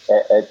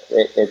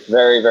 It's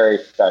very, very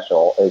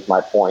special, is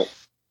my point.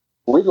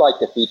 We'd like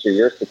to feature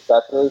your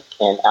successes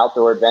and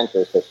outdoor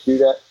adventures, so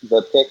shoot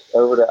the pics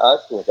over to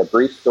us with a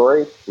brief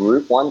story,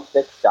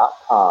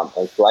 route16.com,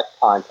 and select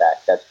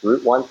contact. That's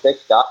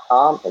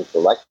route16.com and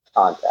select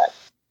contact.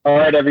 All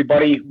right,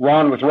 everybody.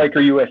 Ron with Riker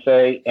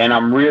USA, and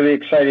I'm really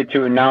excited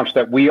to announce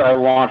that we are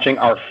launching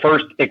our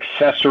first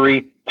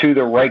accessory to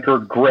the Riker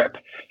grip.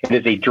 It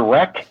is a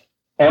direct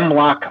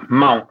M-LOK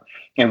mount,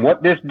 and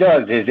what this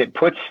does is it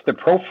puts the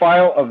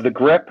profile of the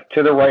grip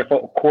to the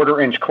rifle a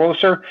 1/4 inch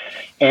closer,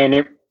 and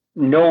it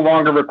no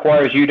longer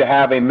requires you to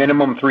have a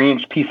minimum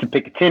 3-inch piece of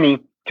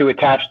Picatinny to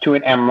attach to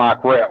an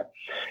M-LOK rail.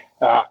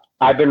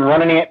 I've been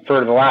running it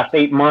for the last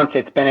 8 months.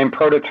 It's been in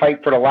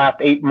prototype for the last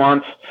 8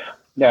 months.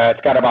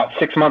 It's got about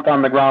 6 months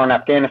on the ground in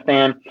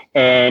Afghanistan,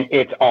 and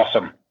it's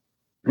awesome.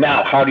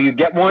 Now, how do you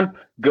get one?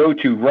 Go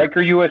to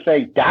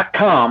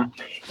RikerUSA.com,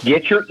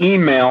 get your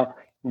email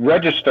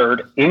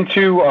registered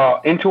into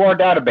our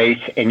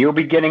database, and you'll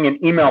be getting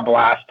an email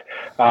blast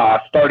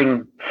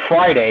starting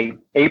Friday,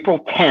 April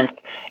 10th,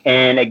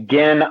 and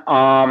again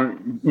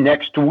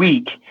next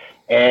week.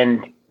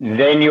 And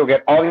then you'll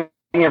get all the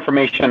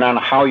information on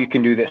how you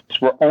can do this.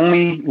 We're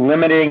only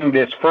limiting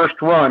this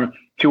first run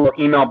to our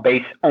email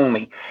base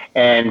only.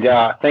 And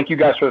thank you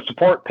guys for the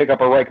support. Pick up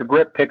a Riker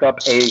grip, pick up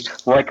a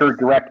Riker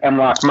Direct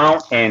M-LOK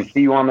mount, and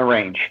see you on the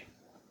range.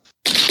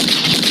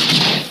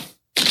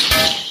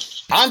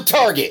 On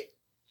Target.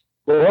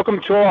 Well,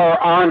 welcome to our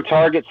On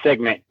Target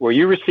segment, where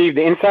you receive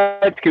the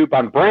inside scoop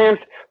on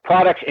brands,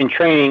 products, and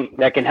training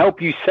that can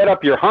help you set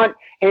up your hunt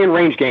and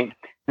range game.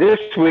 This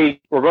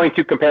week, we're going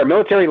to compare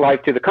military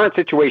life to the current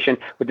situation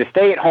with the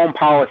stay-at-home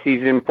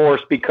policies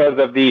enforced because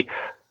of the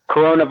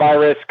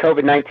coronavirus,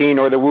 COVID-19,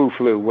 or the Wu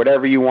flu,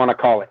 whatever you want to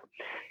call it.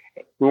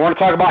 We want to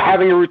talk about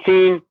having a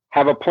routine,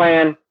 have a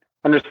plan,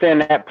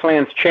 understand that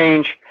plans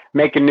change,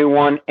 make a new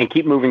one, and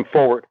keep moving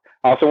forward.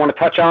 I also want to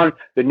touch on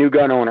the new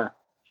gun owner.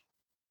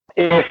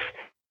 If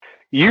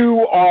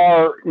you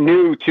are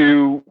new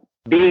to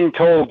being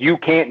told you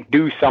can't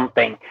do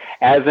something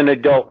as an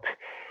adult,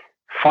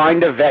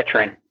 find a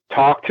veteran,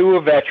 talk to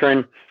a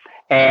veteran,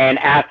 and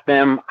ask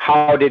them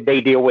how did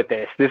they deal with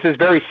this. This is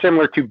very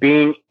similar to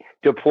being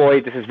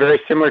deployed. This is very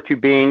similar to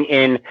being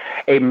in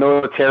a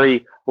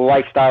military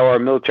lifestyle or a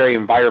military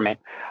environment.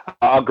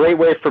 A great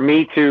way for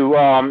me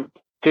to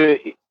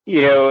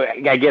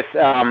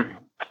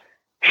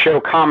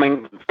show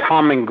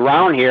common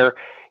ground here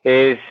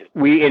is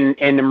we in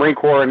the Marine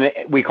Corps, and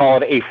we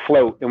call it a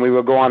float, and we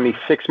would go on these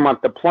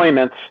 6-month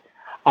deployments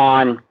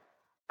on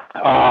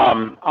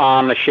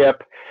the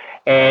ship,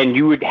 and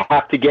you would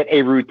have to get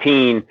a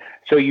routine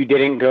so you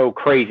didn't go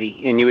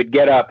crazy. And you would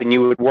get up and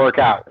you would work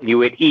out, you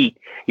would eat,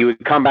 you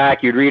would come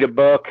back, you'd read a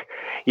book,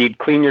 you'd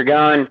clean your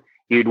gun,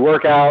 you'd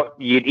work out,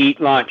 you'd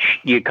eat lunch,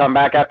 you'd come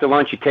back after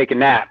lunch, you'd take a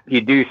nap,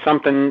 you'd do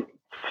something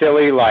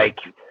silly like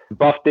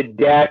buff the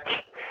deck,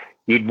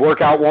 you'd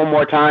work out one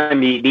more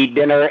time, you'd eat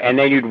dinner, and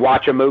then you'd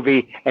watch a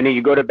movie, and then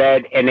you go to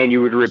bed, and then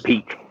you would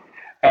repeat.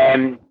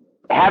 And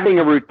having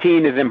a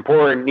routine is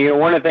important. You know,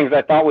 one of the things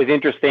I thought was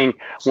interesting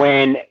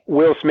when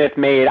Will Smith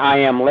made I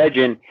Am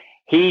Legend,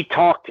 he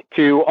talked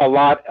to a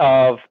lot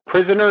of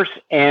prisoners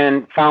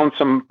and found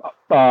some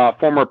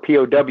former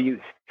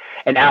POWs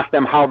and asked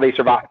them how they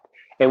survived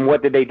and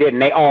what did they did.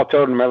 And they all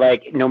told him,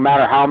 like, no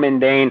matter how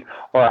mundane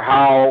or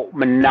how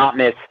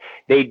monotonous,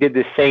 they did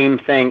the same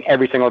thing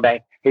every single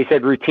day. He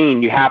said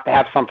routine, you have to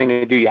have something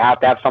to do. You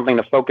have to have something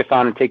to focus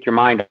on and take your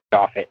mind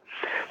off it.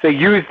 So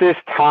use this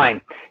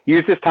time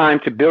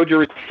to build your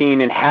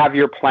routine and have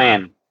your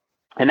plan.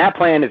 And that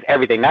plan is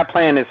everything. That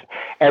plan is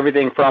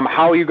everything from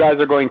how you guys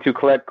are going to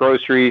collect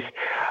groceries,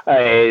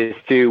 is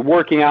to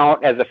working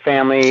out as a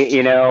family,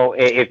 you know,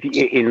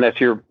 unless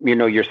you're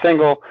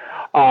single.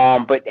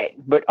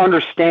 But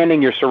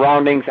understanding your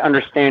surroundings,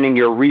 understanding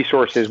your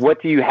resources.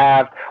 What do you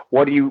have?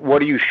 What are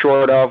you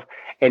short of?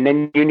 And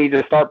then you need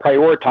to start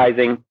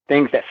prioritizing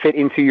things that fit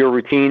into your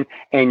routine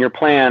and your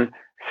plan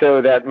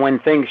so that when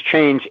things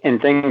change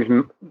and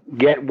things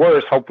get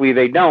worse, hopefully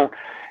they don't,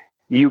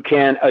 you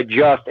can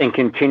adjust and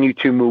continue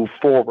to move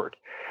forward.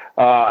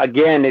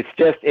 Again,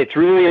 it's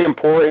really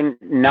important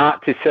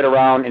not to sit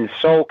around and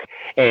sulk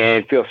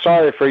and feel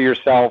sorry for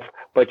yourself,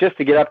 but just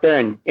to get up there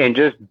and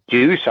just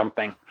do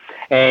something.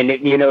 And,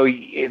 you know,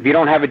 if you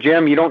don't have a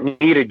gym, you don't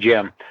need a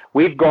gym.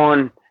 We've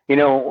gone, you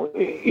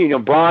know,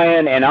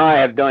 Brian and I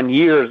have done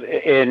years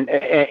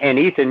and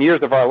Ethan,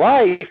 years of our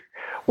life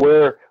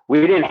where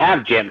we didn't have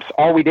gyms.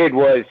 All we did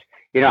was,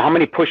 you know, how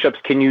many push-ups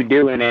can you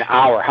do in an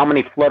hour? How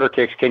many flutter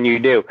kicks can you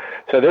do?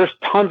 So there's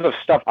tons of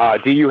stuff.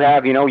 Do you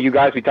have, you know, you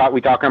guys, we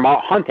talking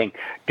about hunting.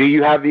 Do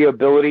you have the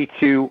ability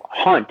to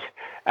hunt,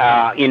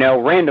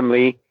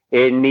 randomly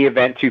in the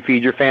event to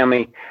feed your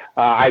family?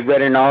 I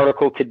read an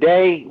article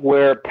today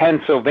where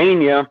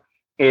Pennsylvania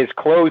is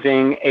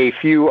closing a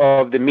few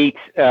of the meat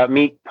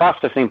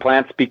processing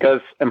plants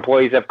because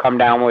employees have come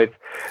down with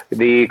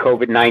the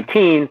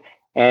COVID-19,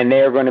 and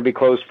they're going to be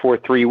closed for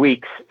 3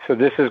 weeks. So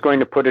this is going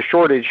to put a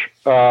shortage,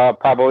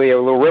 probably a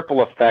little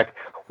ripple effect,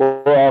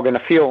 we're all going to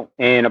feel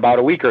in about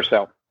a week or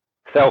so.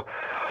 So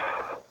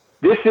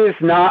this is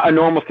not a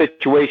normal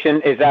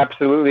situation. It's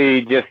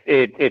absolutely just,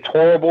 it's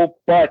horrible,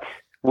 but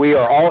we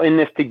are all in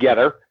this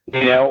together,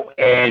 you know,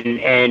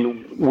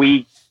 and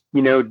we,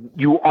 you know,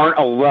 you aren't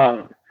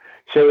alone.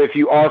 So if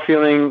you are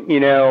feeling, you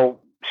know,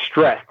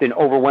 stressed and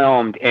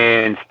overwhelmed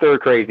and stir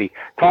crazy,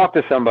 talk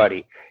to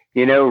somebody,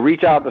 you know,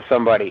 reach out to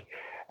somebody.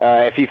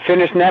 If you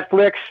finish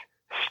Netflix,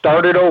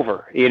 start it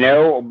over, you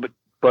know,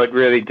 but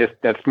really just,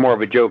 that's more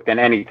of a joke than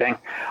anything.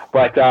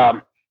 But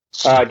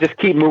just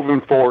keep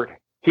moving forward.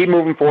 Keep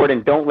moving forward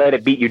and don't let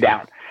it beat you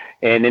down.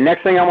 And the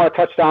next thing I want to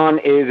touch on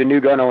is a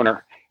new gun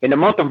owner. In the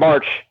month of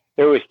March,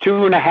 there was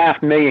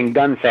 2.5 million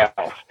gun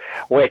sales,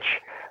 which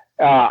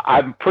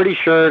I'm pretty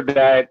sure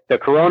that the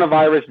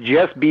coronavirus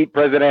just beat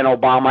President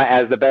Obama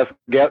as the best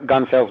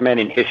gun salesman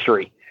in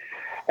history.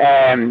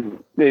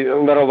 And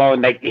let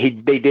alone they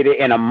did it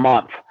in a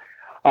month.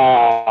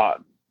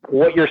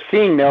 What you're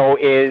seeing, though,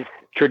 is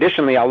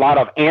traditionally a lot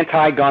of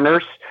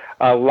anti-gunners,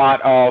 a lot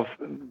of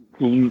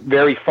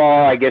very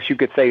far, I guess you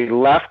could say,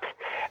 left,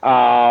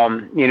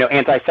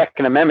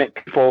 anti-Second Amendment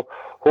people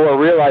who are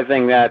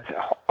realizing that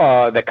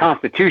the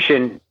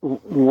Constitution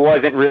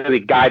wasn't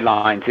really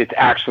guidelines. It's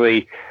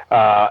actually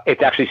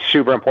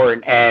super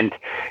important and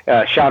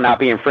shall not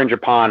be infringed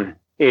upon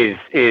is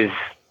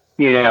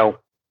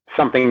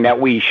something that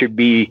we should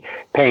be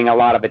paying a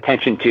lot of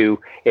attention to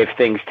if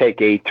things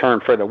take a turn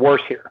for the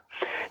worse here.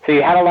 So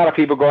you had a lot of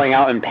people going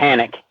out in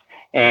panic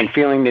and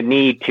feeling the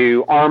need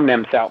to arm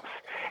themselves.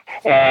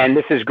 And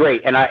this is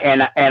great. And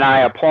I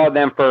applaud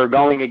them for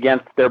going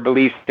against their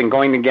beliefs and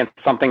going against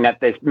something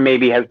that this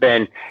maybe has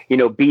been,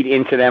 beat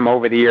into them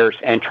over the years,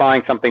 and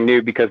trying something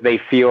new because they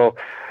feel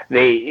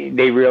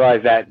they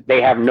realize that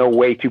they have no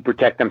way to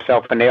protect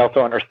themselves. And they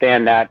also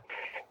understand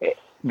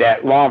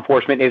that law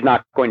enforcement is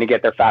not going to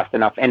get there fast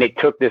enough. And it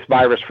took this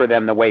virus for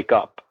them to wake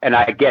up. And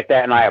I get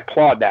that, and I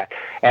applaud that.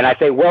 And I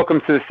say,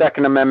 welcome to the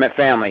Second Amendment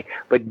family,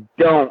 but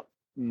don't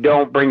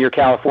bring your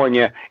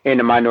California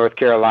into my North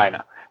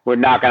Carolina. We're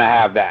not going to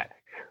have that.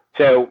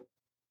 So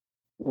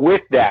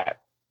with that,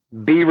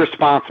 be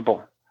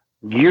responsible.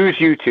 Use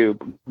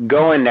YouTube.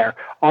 Go in there.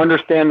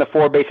 Understand the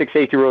 4 basic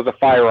safety rules of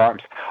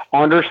firearms.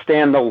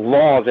 Understand the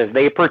laws as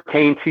they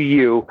pertain to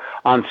you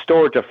on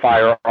storage of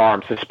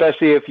firearms,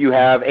 especially if you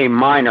have a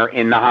minor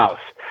in the house.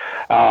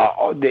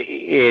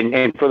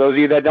 And for those of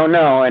you that don't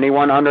know,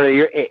 anyone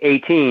under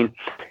 18,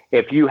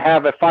 if you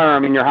have a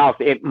firearm in your house,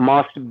 it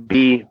must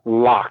be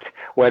locked,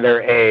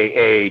 whether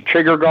a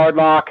trigger guard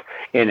lock,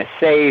 in a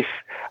safe,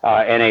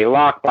 in a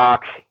lockbox,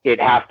 it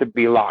has to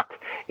be locked.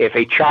 If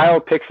a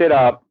child picks it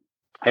up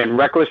and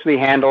recklessly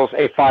handles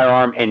a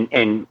firearm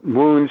and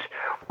wounds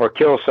or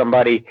kills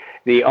somebody,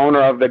 the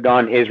owner of the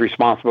gun is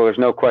responsible. There's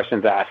no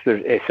questions asked.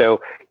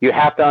 So you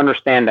have to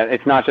understand that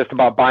it's not just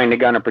about buying the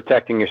gun and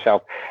protecting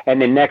yourself.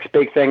 And the next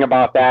big thing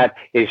about that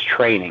is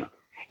training.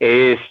 It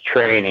is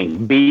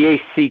training. Be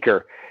a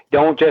seeker.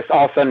 Don't just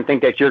all of a sudden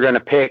think that you're going to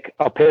pick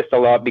a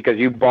pistol up because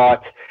you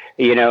bought,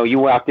 you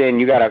walked in,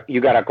 you got a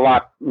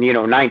Glock,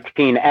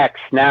 19X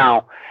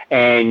now,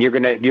 and you're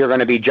going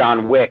to be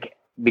John Wick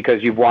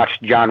because you've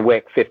watched John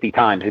Wick 50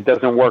 times. It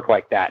doesn't work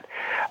like that.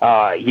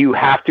 You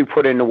have to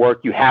put in the work.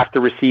 You have to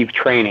receive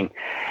training.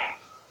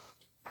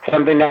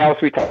 Something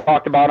else we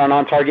talked about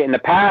on Target in the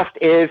past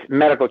is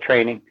medical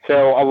training.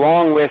 So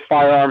along with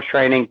firearms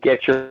training,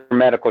 get your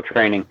medical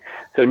training.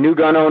 So new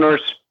gun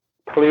owners,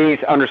 please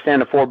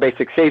understand the 4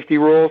 basic safety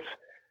rules.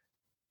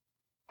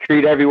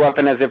 Treat every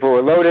weapon as if it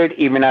were loaded,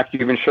 even after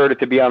you've insured it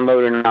to be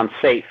unloaded and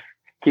unsafe.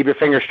 Keep your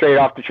finger straight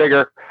off the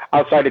trigger,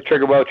 outside the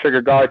trigger well,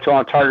 trigger guard, so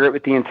on target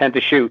with the intent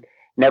to shoot.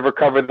 Never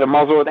cover the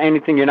muzzle with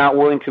anything you're not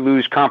willing to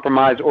lose,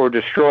 compromise, or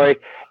destroy.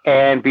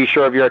 And be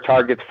sure of your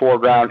target's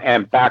foreground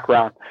and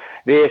background.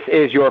 This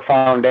is your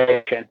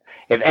foundation.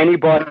 If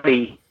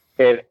anybody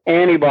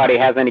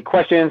has any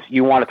questions,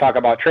 you want to talk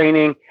about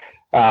training,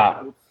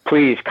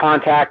 please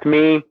contact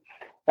me.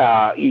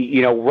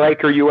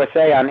 Riker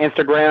USA on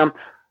Instagram.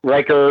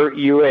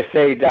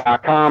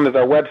 RikerUSA.com is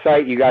our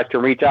website. You guys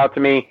can reach out to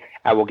me.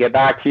 I will get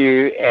back to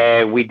you.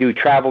 And we do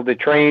travel to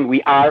train.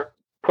 We are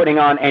putting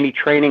on any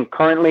training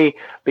currently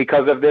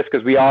because of this,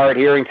 because we are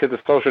adhering to the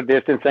social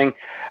distancing.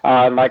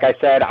 Like I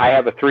said, I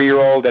have a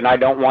 3-year-old, and I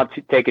don't want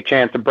to take a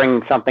chance of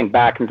bringing something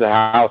back into the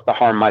house to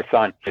harm my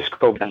son. Just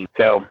COVID.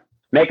 So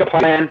make a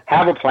plan,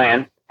 have a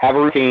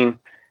routine,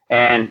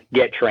 and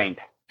get trained.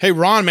 Hey,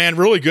 Ron, man,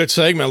 really good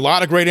segment. A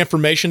lot of great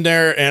information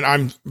there. And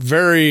I'm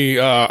very,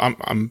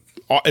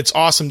 it's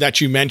awesome that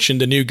you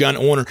mentioned the new gun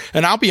owner.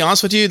 And I'll be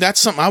honest with you,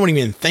 that's something I wasn't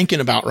even thinking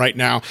about right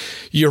now.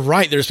 You're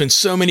right. There's been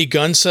so many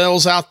gun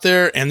sales out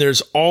there, and there's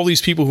all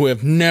these people who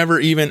have never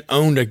even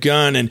owned a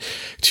gun, and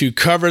to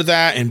cover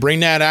that and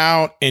bring that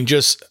out and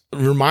just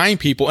remind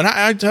people. And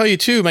I tell you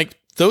too, like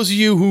those of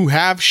you who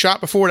have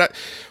shot before, that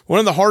one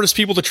of the hardest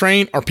people to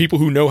train are people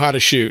who know how to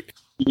shoot.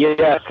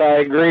 Yes, I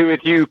agree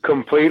with you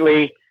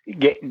completely.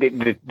 Get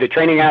the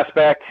training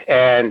aspect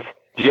and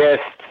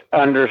just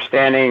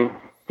understanding,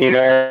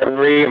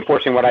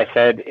 reinforcing what I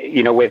said,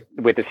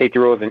 with the safety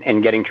rules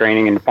and getting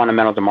training and the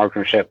fundamentals of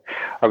marksmanship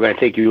are going to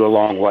take you a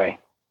long way.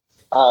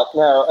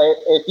 No,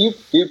 if you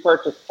do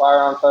purchase a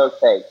firearm, folks,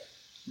 hey,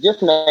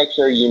 just make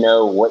sure you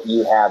know what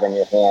you have in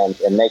your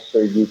hands and make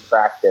sure you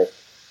practice,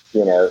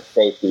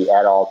 safety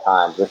at all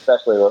times,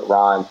 especially what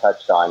Ron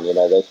touched on,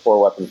 those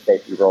 4 weapon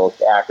safety rules,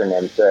 the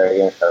acronyms, or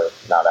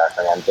not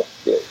acronyms,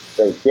 just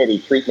the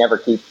GITTI, treat, never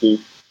keep.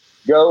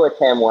 Go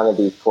attend one of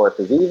these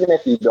courses. Even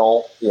if you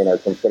don't,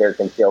 consider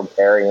concealed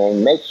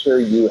carrying, make sure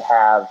you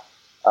have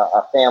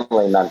a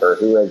family member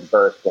who is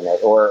versed in it,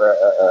 or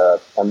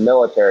a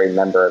military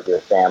member of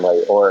your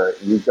family, or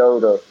you go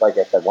to, like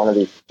I said, one of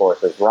these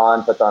courses.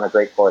 Ron puts on a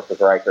great course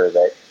with Riker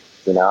that,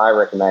 I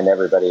recommend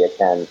everybody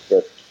attend.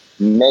 Just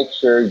make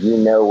sure you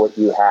know what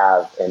you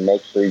have and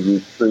make sure you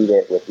treat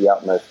it with the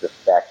utmost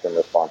respect and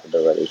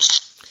responsibility.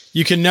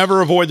 You can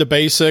never avoid the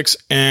basics.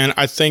 And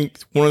I think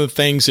one of the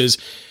things is,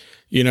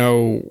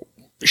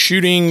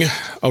 shooting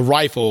a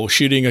rifle,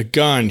 shooting a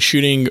gun,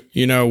 shooting,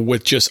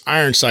 with just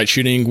iron sight,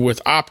 shooting with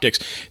optics.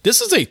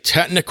 This is a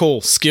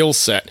technical skill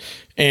set.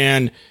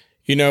 And,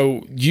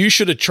 you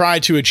should have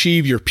tried to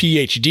achieve your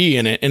PhD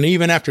in it. And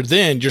even after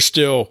then, you're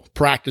still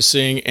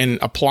practicing and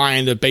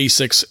applying the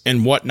basics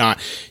and whatnot.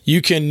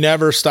 You can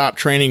never stop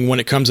training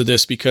when it comes to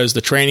this, because the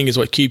training is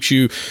what keeps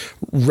you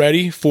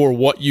ready for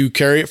what you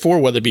carry it for,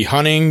 whether it be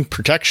hunting,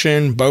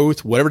 protection,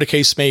 both, whatever the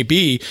case may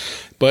be,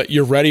 but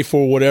you're ready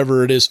for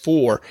whatever it is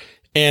for.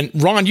 And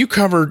Ron, you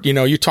covered,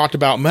 you talked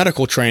about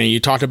medical training, you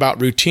talked about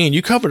routine,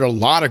 you covered a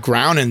lot of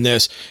ground in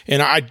this.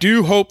 And I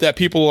do hope that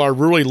people are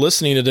really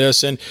listening to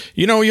this. And,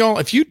 y'all,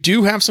 if you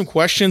do have some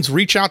questions,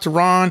 reach out to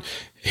Ron.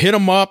 Hit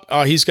him up.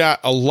 He's got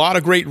a lot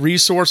of great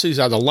resources. He's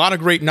got a lot of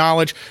great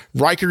knowledge.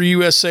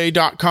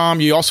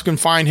 RikerUSA.com. You also can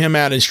find him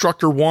at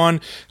Instructor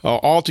One,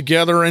 all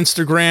together,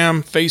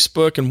 Instagram,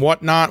 Facebook, and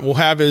whatnot. We'll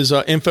have his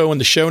info in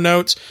the show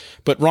notes.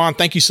 But Ron,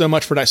 thank you so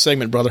much for that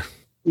segment, brother.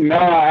 No,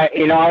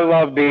 I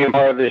love being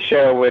part of the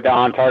show with the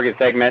On Target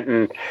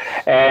segment,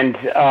 and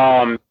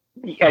I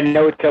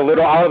know it's a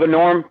little out of the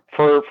norm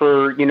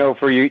for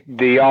you,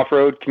 the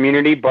off-road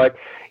community, but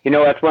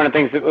that's one of the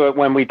things that,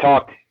 when we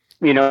talked,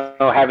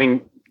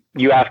 having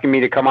you asking me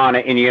to come on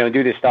and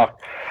do this stuff,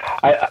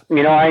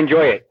 I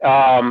enjoy it.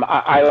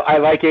 I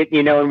like it.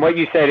 And what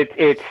you said,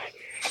 it's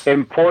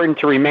important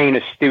to remain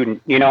a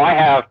student. I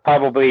have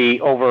probably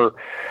over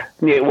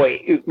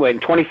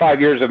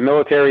 25 years of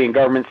military and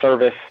government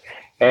service.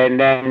 And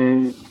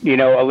then,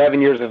 11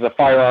 years as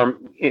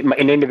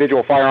an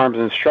individual firearms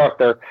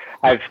instructor.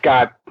 I've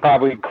got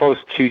probably close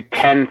to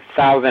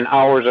 10,000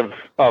 hours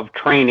of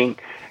training,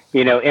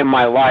 in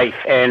my life.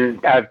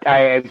 And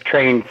I've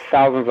trained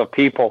thousands of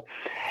people.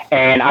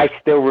 And I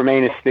still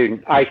remain a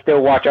student. I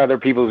still watch other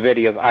people's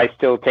videos. I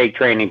still take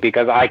training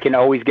because I can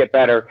always get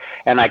better,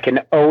 and I can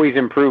always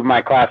improve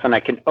my class, and I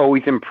can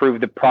always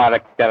improve the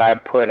product that I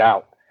put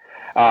out.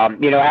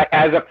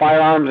 As a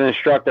firearms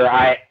instructor,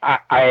 I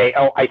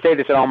say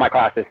this in all my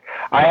classes.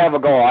 I have a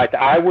goal.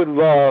 I would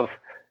love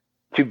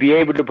to be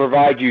able to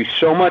provide you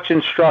so much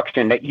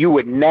instruction that you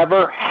would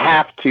never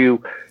have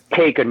to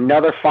take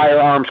another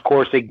firearms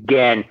course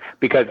again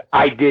because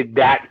I did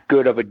that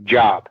good of a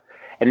job.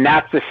 And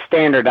that's the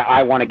standard that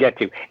I want to get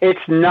to.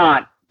 It's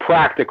not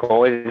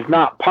practical. It's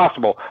not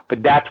possible,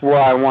 but that's where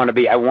I want to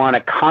be. I want to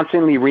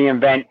constantly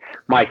reinvent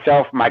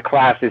myself, my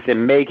classes,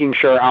 and making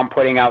sure I'm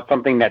putting out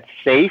something that's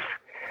safe,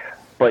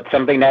 but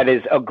something that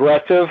is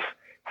aggressive,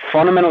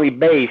 fundamentally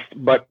based,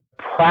 but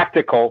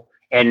practical,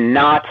 and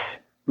not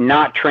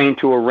trained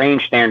to a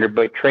range standard,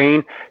 but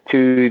trained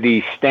to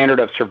the standard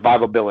of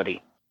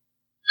survivability.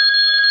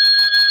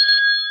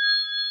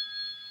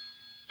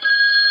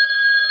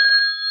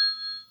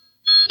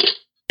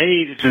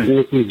 Hey, this is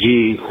Nicky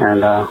G, and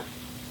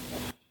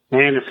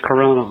man, this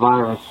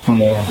coronavirus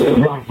is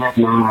really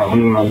getting out of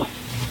hand.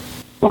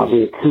 I've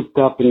been cooped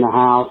up in the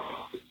house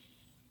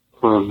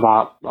for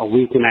about a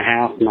week and a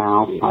half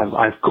now.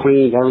 I've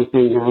cleaned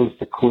everything there is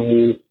to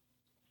clean.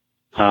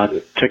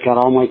 Took out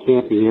all my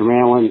camping gear,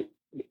 man.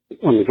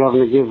 When the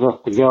governor gives us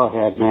the go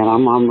ahead, man,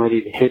 I'm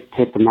ready to hit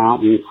the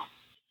mountains.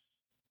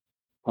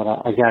 But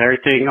I got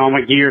everything, all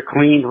my gear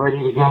cleaned, ready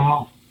to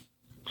go.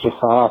 Just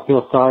I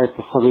feel sorry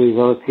for some of these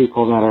other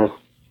people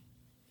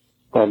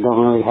that don't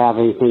really have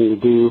anything to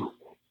do.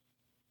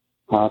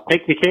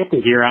 Take the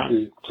camping gear out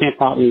and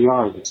camp out in the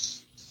yard,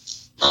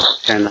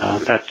 and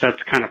that's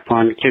kind of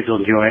fun. The kids will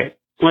enjoy it.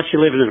 Unless you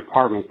live in an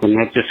apartment, then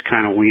that's just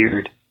kind of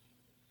weird.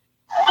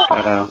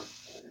 But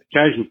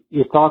guys,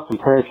 your thoughts and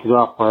prayers go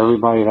out for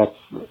everybody that's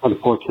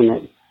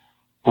unfortunate,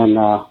 and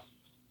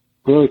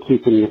really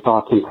keeping your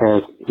thoughts and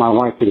prayers. My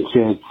wife and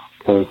kids,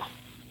 because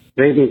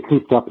they've been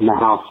cooped up in the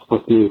house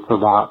with me for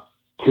about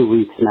 2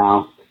 weeks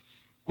now.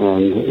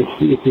 And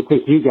if you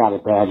think you got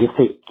it bad, just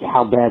think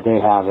how bad they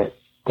have it.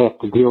 They have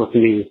to deal with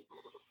me.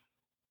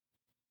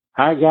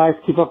 All right, guys,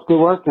 keep up the good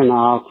work, and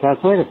I'll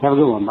chat you later. Have a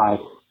good one. Bye.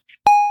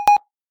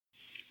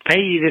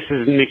 Hey, this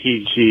is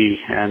Nicky G,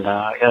 and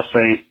yes,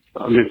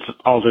 amidst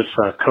all this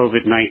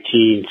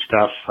COVID-19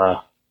 stuff,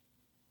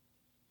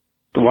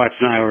 the wife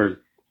and I were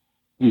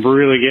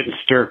really getting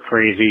stir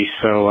crazy,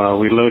 so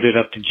we loaded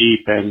up the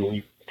Jeep and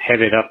we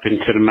headed up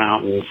into the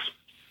mountains.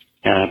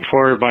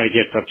 Before everybody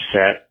gets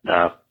upset,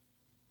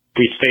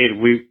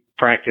 we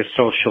practiced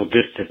social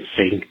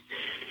distancing.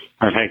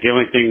 In fact, the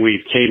only thing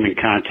we came in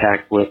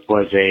contact with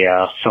was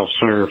a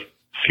self-serve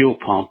fuel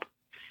pump.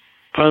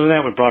 Other than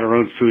that, we brought our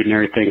own food and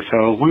everything.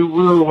 So we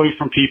were away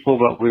from people,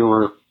 but we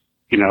were,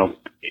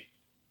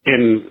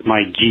 in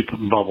my Jeep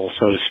bubble,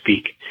 so to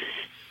speak.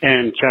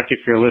 And Chuck,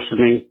 if you're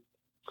listening,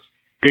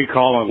 good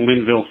call on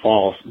Linville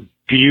Falls.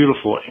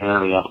 Beautiful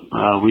area.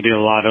 We did a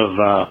lot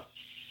of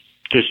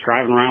just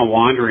driving around,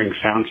 wandering,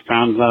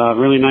 found a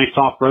really nice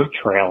off-road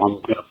trail.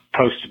 I'm going to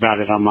post about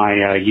it on my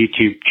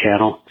YouTube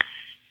channel.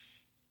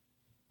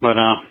 But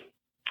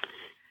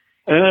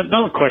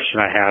another question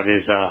I have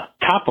is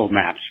topo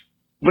maps.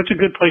 What's a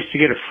good place to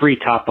get a free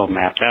topo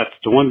map? That's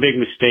the one big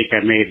mistake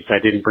I made is I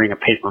didn't bring a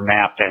paper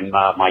map and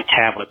my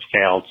tablet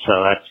failed.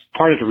 So that's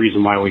part of the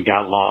reason why we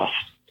got lost.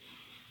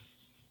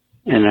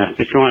 And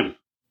if you want,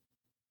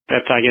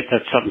 I guess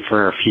that's something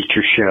for a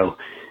future show.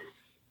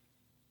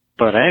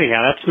 But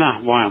anyhow, that's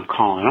not why I'm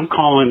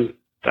calling.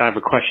 I have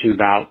a question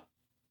about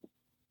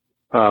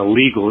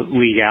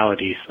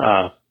legalities.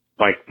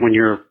 Like when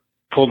you're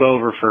pulled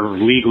over for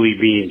legally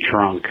being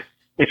drunk.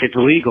 If it's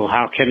illegal,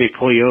 how can they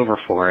pull you over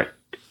for it?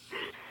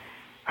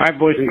 All right,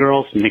 boys and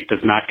girls, Nick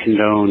does not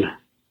condone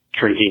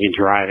drinking and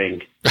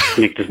driving.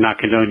 Nick does not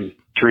condone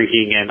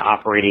drinking and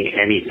operating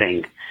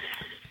anything.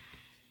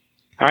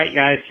 All right,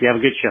 guys. You have a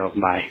good show.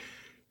 Bye.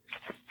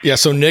 Yeah,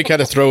 so Nick had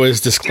to throw his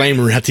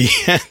disclaimer at the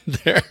end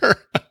there.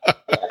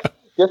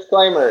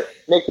 Disclaimer,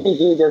 Nicky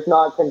G does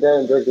not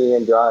condone drinking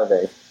and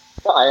driving.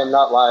 I am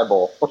not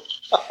liable.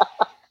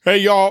 Hey,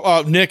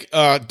 y'all, Nick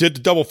did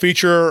the double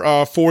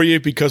feature for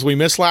you because we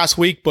missed last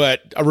week,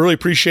 but I really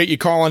appreciate you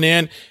calling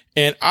in.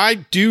 And I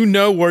do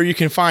know where you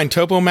can find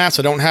topo maps.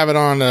 I don't have it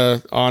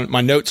on my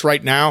notes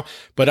right now,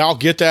 but I'll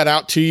get that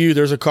out to you.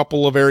 There's a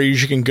couple of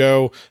areas you can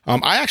go.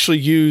 I actually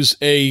use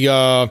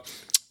a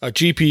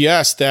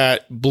GPS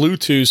that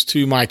Bluetooths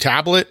to my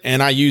tablet,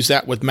 and I use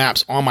that with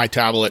maps on my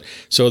tablet.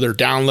 So they're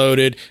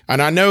downloaded.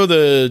 And I know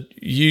the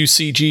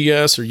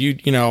UCGS or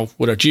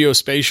with a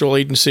geospatial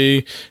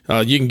agency,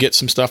 you can get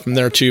some stuff from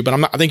there too, but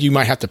I think you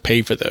might have to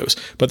pay for those,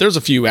 but there's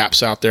a few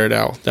apps out there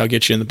that'll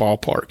get you in the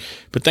ballpark.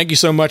 But thank you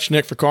so much,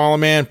 Nick, for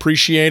calling, man.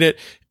 Appreciate it.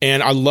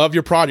 And I love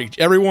your project.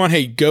 Everyone,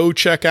 hey, go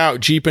check out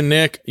Jeepin'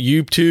 Nick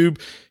YouTube.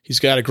 He's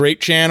got a great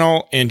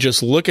channel, and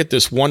just look at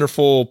this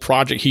wonderful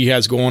project he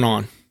has going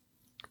on.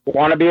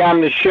 Want to be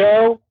on the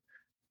show?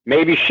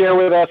 Maybe share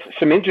with us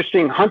some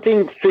interesting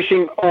hunting,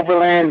 fishing,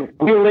 overland,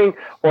 wheeling,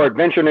 or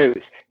adventure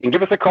news. And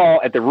give us a call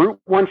at the Route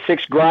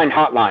 16 Grind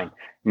Hotline,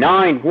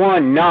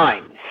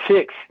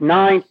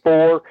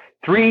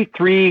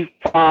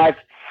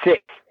 919-694-3356.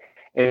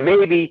 And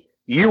maybe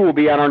you will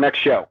be on our next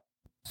show.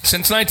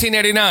 Since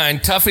 1989,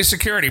 Tuffy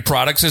Security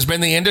Products has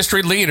been the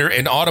industry leader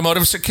in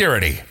automotive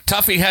security.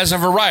 Tuffy has a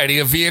variety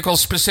of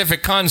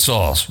vehicle-specific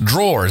consoles,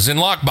 drawers, and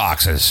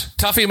lockboxes.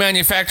 Tuffy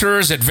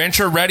manufactures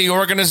adventure-ready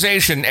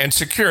organization and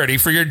security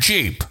for your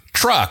Jeep,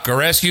 truck, or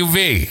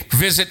SUV.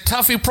 Visit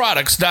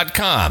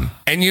TuffyProducts.com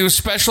and use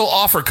special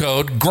offer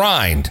code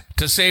GRIND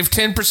to save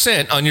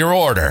 10% on your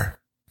order.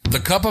 The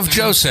Cup of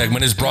Joe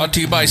segment is brought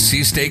to you by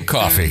C-State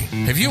Coffee.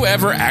 Have you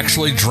ever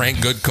actually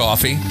drank good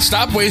coffee?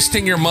 Stop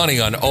wasting your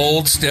money on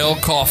old, stale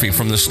coffee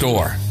from the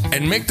store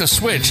and make the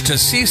switch to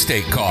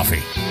C-State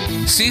Coffee.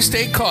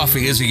 C-State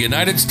Coffee is a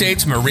United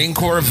States Marine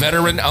Corps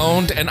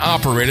veteran-owned and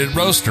operated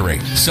roastery,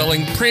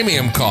 selling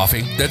premium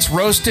coffee that's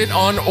roasted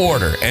on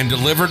order and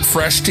delivered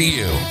fresh to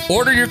you.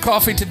 Order your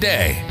coffee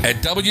today at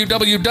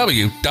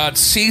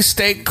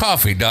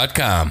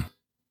www.cstatecoffee.com.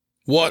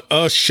 What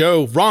a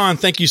show. Ron,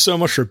 thank you so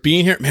much for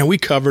being here. Man, we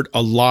covered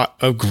a lot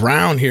of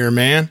ground here,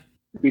 man.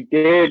 We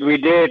did.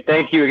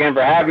 Thank you again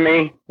for having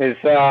me. It's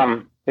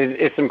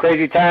some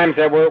crazy times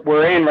that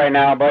we're in right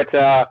now, but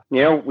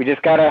we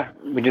just gotta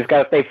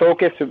stay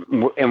focused,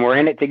 and we're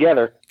in it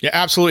together. Yeah,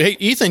 absolutely. Hey,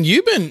 Ethan,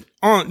 you've been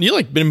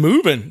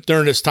moving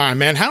during this time,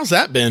 man. How's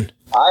that been?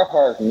 I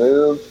have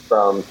moved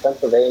from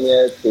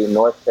Pennsylvania to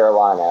North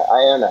Carolina.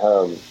 I own a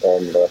home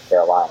in North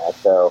Carolina,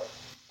 so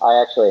I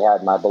actually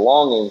had my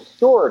belongings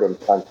stored in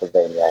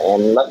Pennsylvania,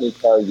 and let me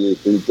tell you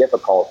the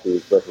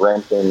difficulties with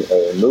renting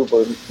a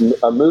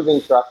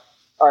moving truck.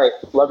 All right,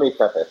 let me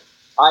preface.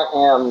 I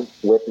am,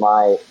 with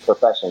my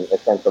profession,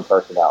 essential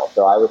personnel,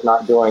 so I was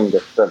not doing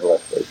this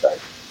frivolously thing.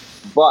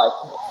 But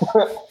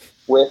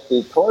with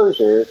the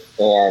closures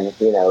and,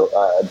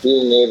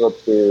 being able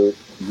to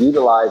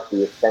utilize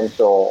the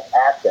essential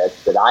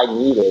assets that I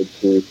needed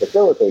to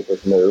facilitate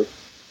this move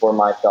for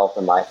myself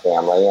and my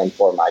family and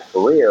for my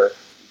career,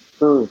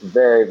 proved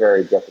very,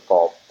 very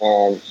difficult.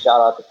 And shout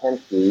out to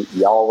Penske,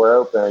 y'all were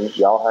open,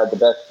 y'all had the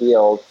best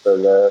deals for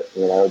the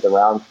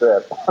round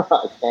trip.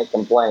 I can't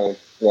complain.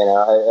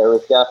 There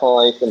was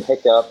definitely some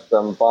hiccups,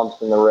 some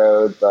bumps in the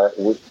road, but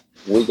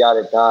we got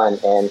it done.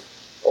 And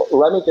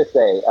let me just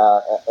say,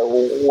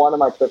 one of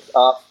my trips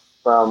up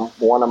from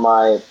one of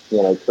my,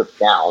 trips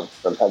down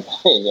from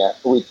Pennsylvania,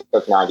 we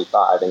took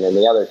 95, and then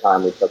the other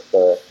time we took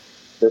the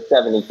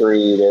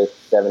 73 to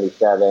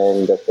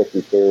 77 to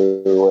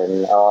 52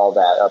 and all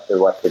that up to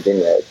West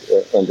Virginia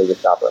into the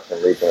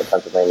southwestern region of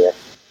Pennsylvania.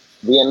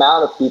 The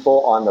amount of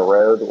people on the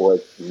road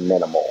was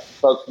minimal.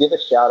 Folks, give a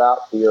shout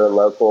out to your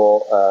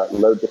local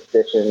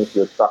logisticians,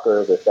 your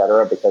truckers,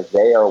 etc., because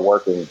they are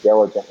working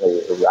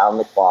diligently around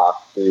the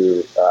clock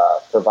to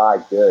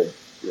provide goods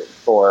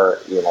for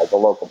the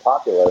local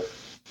populace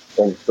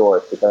in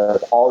stores,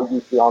 because all you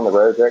see on the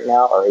roads right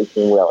now are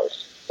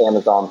 18-wheelers,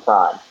 Amazon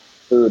Prime,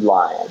 Food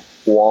Lion,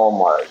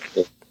 Walmart,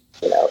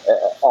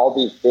 all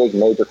these big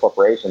major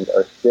corporations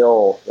are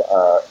still,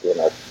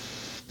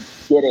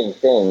 getting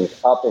things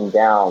up and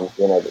down,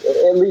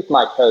 at least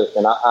my coast,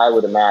 and I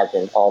would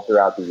imagine all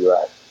throughout the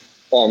U.S.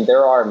 And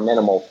there are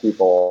minimal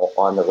people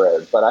on the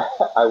road. But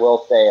I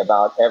will say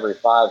about every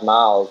 5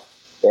 miles,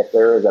 if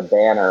there is a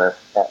banner,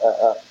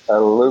 an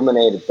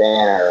illuminated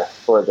banner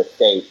for the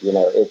state,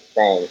 it's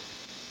saying,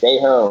 stay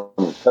home,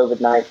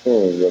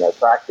 COVID-19,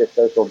 practice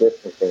social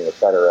distancing, et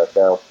cetera.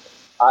 So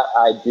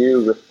I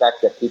do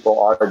respect that people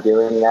are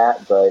doing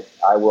that, but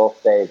I will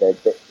say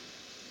that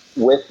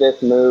with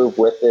this move,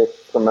 with this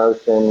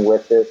promotion,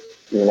 with this,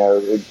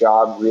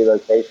 job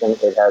relocation,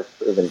 it has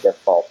proven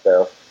difficult.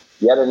 So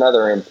yet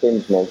another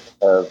impingement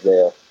of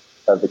the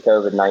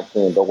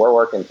COVID-19, but we're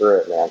working through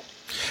it, man.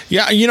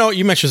 Yeah,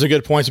 you mentioned some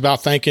good points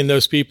about thanking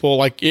those people.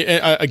 Like,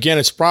 again,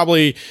 it's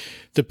probably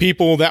the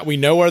people that we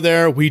know are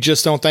there, we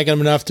just don't thank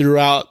them enough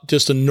throughout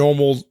just a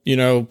normal,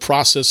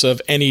 process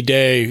of any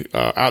day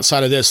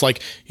outside of this.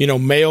 Like,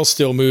 mail's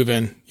still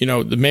moving.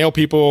 The mail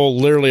people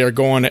literally are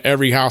going to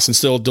every house and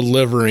still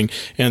delivering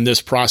in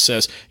this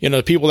process.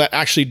 The people that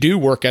actually do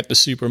work at the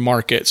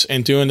supermarkets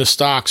and doing the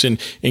stocks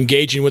and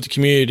engaging with the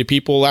community, the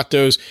people at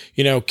those,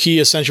 key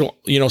essential,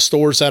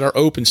 stores that are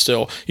open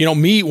still.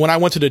 Me, when I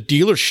went to the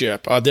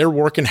dealership, they're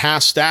working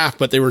half staff,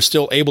 but they were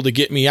still able to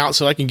get me out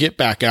so I can get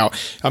back out.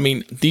 I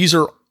mean, these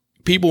are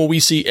people we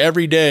see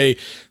every day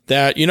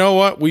that,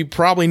 we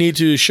probably need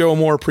to show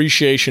more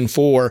appreciation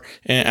for.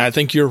 And I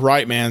think you're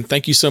right, man.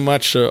 Thank you so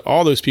much to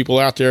all those people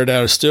out there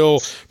that are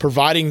still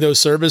providing those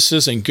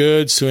services and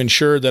goods to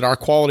ensure that our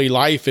quality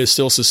life is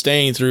still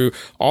sustained through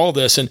all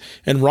this. And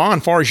Ron,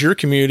 as far as your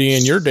community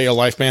and your day of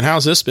life, man,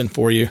 how's this been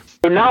for you?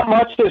 Not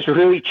much has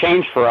really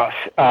changed for us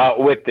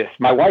with this.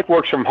 My wife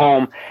works from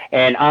home,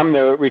 and I'm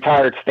the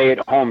retired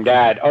stay-at-home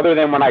dad. Other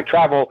than when I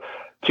travel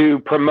to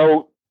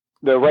promote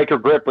the Riker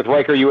Grip with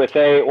Riker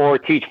USA or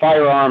teach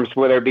firearms,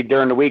 whether it be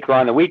during the week or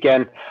on the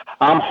weekend,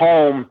 I'm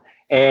home.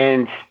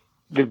 And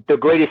the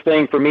greatest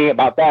thing for me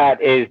about that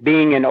is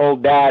being an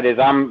old dad is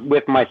I'm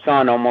with my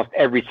son almost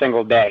every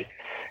single day.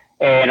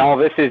 And all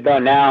this is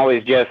done now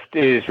is just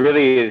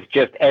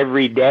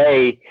every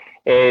day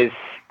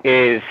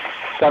is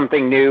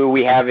something new.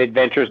 We have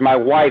adventures. My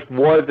wife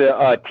was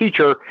a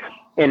teacher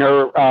in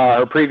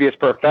her previous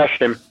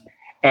profession,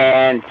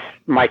 and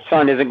my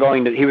son he was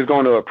going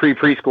to a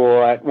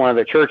preschool at one of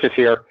the churches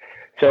here.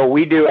 So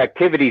we do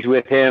activities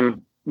with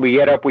him. We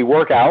get up, we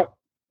work out.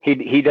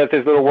 He does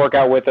his little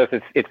workout with us.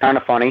 It's kind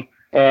of funny.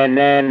 And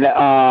then,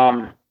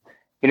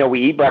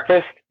 we eat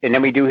breakfast, and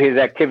then we do his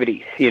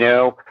activities.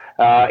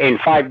 In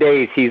 5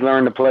 days, he's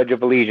learned the Pledge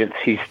of Allegiance.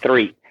 He's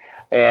 3.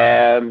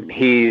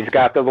 He's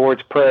got the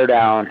Lord's Prayer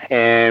down,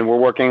 and we're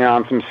working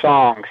on some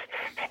songs.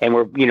 And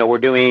we're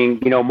doing,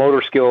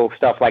 motor skill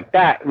stuff like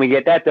that. We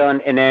get that done.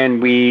 And then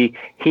we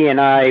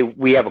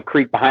have a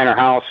creek behind our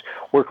house.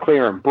 We're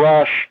clearing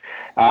brush.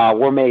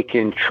 We're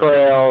making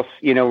trails,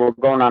 we're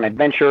going on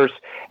adventures.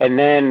 And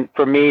then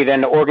for me,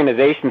 the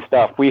organization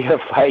stuff, we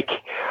have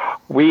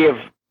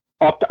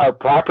upped our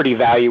property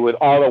value with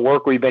all the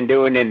work we've been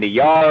doing in the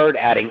yard,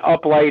 adding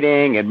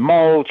uplighting and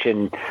mulch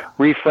and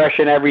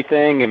refreshing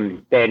everything.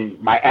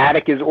 And my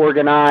attic is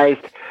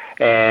organized.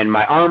 And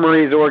my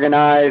armory is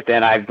organized,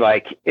 and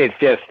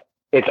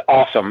it's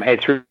awesome.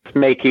 It's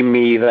making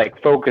me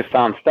focused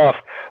on stuff.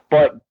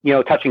 But,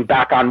 touching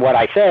back on what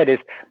I said is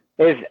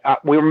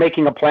we're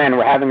making a plan,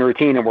 we're having a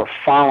routine, and we're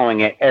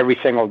following it every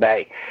single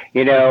day,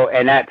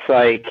 and that's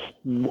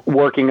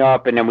working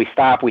up, and then we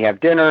stop, we have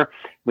dinner,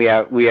 we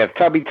have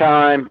tubby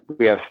time,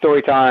 we have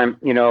story time,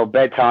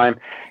 bedtime.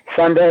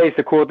 Sundays,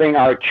 the cool thing,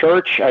 our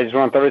church, I just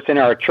want to throw this in,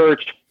 our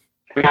church,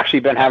 we've actually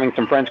been having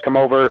some friends come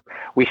over.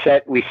 We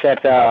set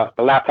the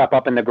laptop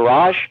up in the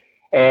garage,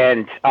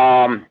 and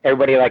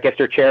everybody gets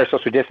their chair,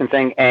 social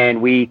distancing,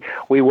 and we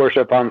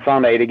worship on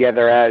Sunday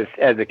together as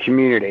a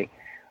community,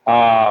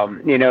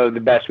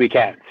 the best we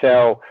can.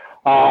 So,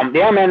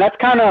 man, that's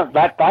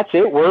that's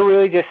it. We're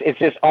really it's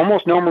just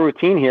almost normal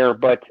routine here,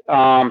 but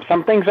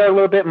some things are a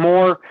little bit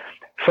more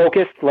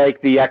focused,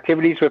 like the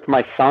activities with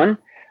my son,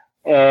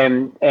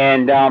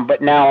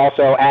 but now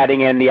also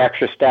adding in the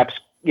extra steps.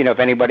 If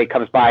anybody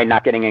comes by,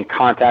 not getting in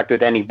contact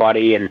with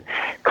anybody and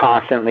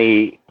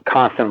constantly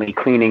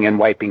cleaning and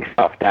wiping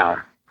stuff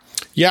down.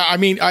 Yeah, I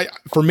mean,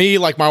 for me,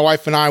 my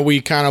wife and I,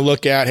 we kind of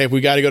look at, hey, if we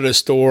got to go to the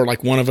store,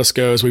 one of us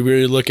goes, we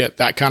really look at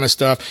that kind of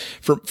stuff.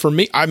 For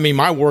me, I mean,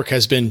 my work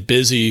has been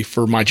busy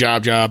for my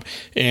job,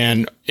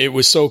 and it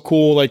was so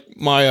cool.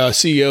 My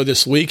CEO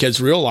this week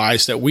has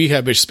realized that we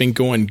have just been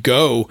going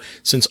go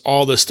since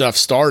all this stuff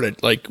started.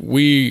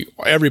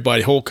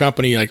 Everybody, whole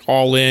company,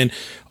 all in,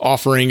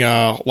 offering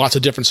lots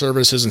of different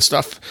services and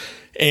stuff.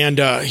 And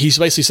he's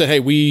basically said, hey,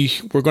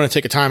 we're going to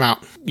take a time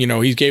out.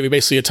 He gave me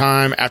basically a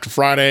time after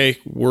Friday.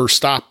 We're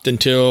stopped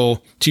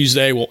until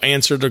Tuesday. We'll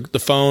answer the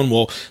phone.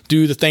 We'll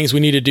do the things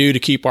we need to do to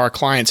keep our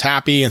clients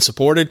happy and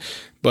supported.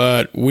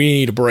 But we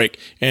need a break.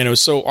 And it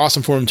was so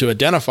awesome for him to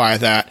identify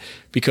that,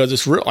 because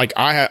it's real.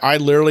 I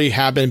literally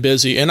have been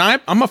busy, and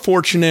I'm a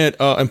fortunate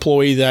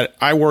employee that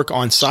I work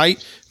on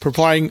site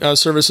providing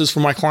services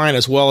for my client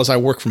as well as I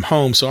work from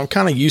home. So I'm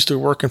kind of used to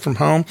working from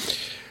home.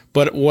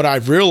 But what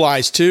I've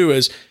realized too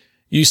is,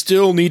 you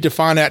still need to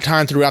find that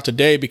time throughout the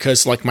day,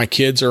 because my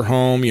kids are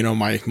home,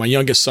 my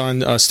youngest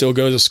son still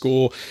goes to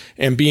school,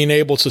 and being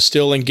able to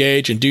still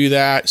engage and do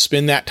that,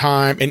 spend that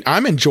time. And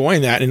I'm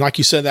enjoying that. And like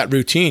you said, that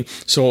routine.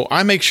 So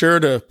I make sure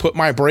to put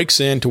my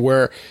breaks in to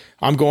where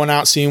I'm going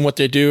out, seeing what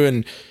they do,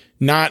 and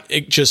not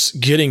just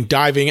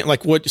diving in.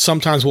 What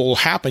sometimes will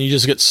happen, you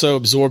just get so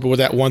absorbed with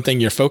that one thing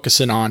you're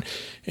focusing on.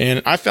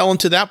 And I fell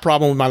into that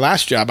problem with my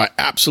last job. I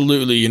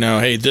absolutely,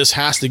 hey, this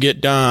has to get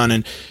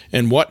done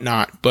and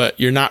whatnot, but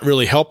you're not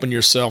really helping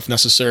yourself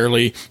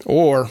necessarily,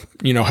 or,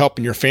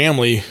 helping your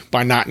family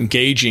by not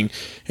engaging,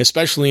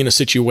 especially in a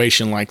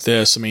situation like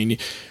this. I mean,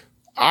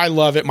 I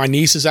love it. My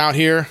niece is out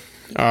here.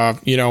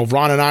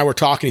 Ron and I were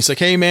talking. He's like,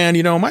 hey, man,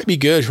 it might be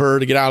good for her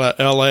to get out of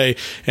LA.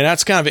 And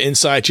that's kind of an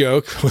inside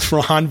joke with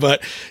Ron.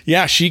 But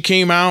yeah, she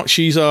came out.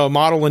 She's a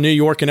model in New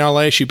York and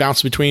LA. She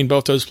bounced between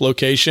both those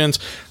locations.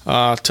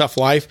 Tough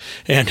life.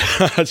 And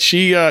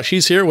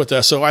she's here with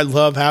us. So I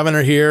love having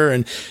her here.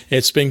 And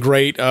it's been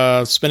great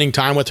spending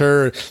time with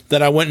her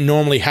that I wouldn't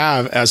normally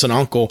have as an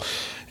uncle.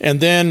 And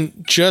then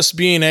just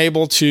being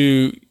able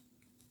to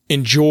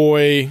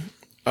enjoy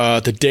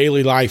the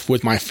daily life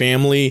with my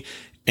family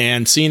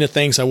and seeing the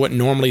things I wouldn't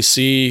normally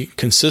see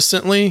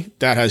consistently,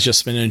 that has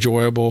just been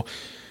enjoyable.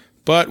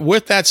 But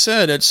with that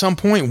said, at some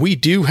point, we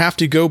do have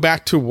to go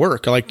back to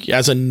work. Like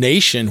as a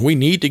nation, we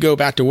need to go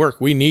back to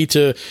work. We need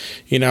to,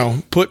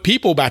 put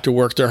people back to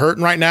work. They're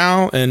hurting right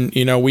now. And,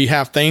 we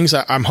have things.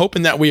 I'm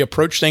hoping that we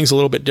approach things a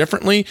little bit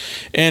differently.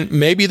 And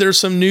maybe there's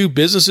some new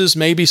businesses,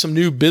 maybe some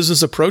new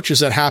business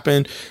approaches that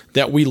happen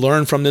that we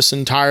learn from this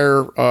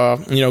entire,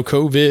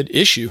 COVID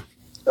issue.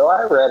 So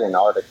I read an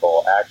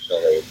article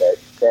actually that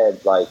said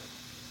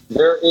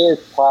there is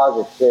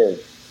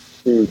positive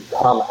to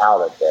come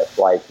out of this.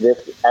 Like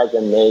this, as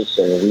a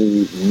nation,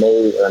 we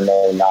may or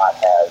may not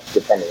have,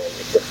 depending on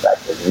your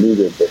perspective,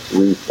 needed this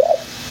reset,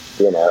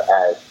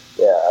 as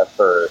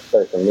for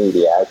social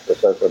media, as for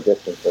social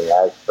distancing,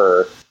 as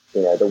for,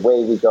 the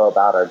way we go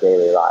about our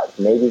daily lives.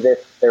 Maybe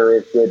there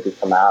is good to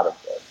come out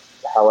of this.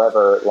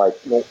 However, like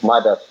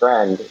my best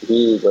friend,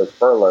 he was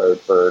furloughed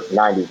for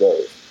 90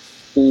 days.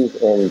 He's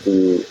in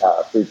the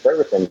food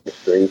service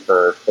industry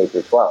for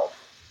K-12.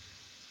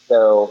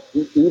 So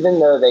even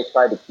though they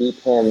tried to keep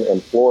him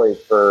employed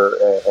for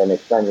an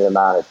extended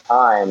amount of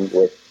time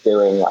with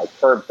doing like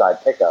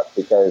curbside pickup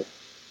because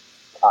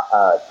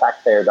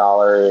taxpayer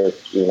dollars,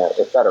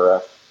 et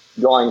cetera,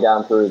 going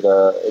down through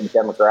the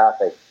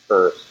demographics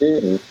for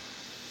students,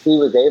 he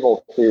was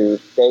able to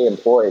stay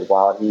employed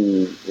while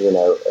he,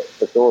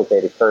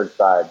 facilitated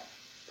curbside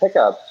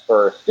pickups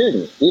for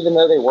students, even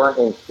though they weren't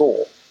in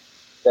school.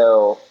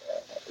 So,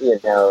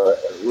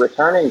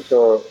 returning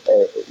to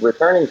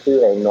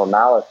a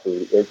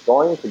normality is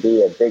going to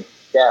be a big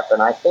step,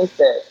 and I think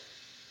that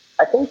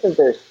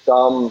there's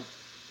some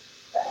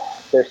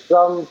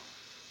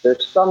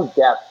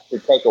depth to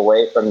take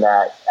away from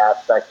that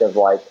aspect of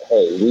like,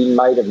 hey, we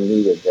might have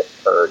needed this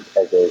herd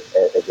as a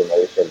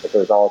nation, but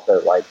there's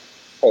also like,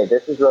 hey,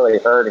 this is really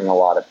hurting a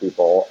lot of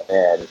people,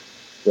 and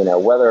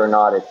whether or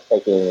not it's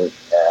taking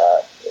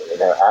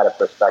out of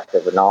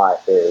perspective or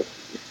not is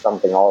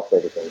something also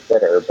to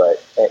consider,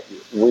 but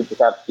we just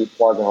have to keep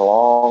plugging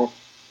along.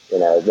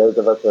 Those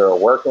of us who are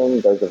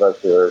working, those of us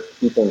who are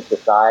keeping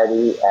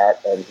society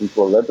at an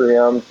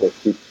equilibrium, to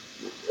keep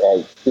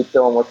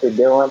doing what they're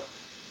doing,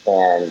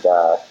 and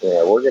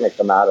we're going to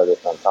come out of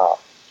this on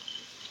top.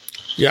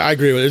 Yeah, I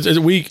agree with it.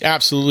 We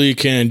absolutely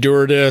can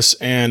endure this,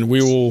 and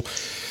we will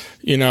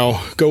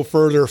go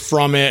further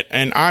from it.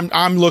 And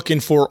I'm looking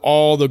for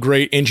all the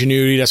great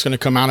ingenuity that's going to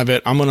come out of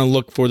it. I'm going to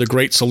look for the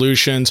great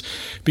solutions,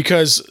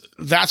 because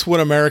that's what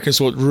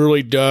what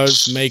really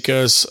does make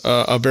us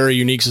a very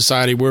unique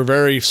society. We're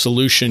very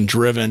solution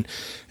driven.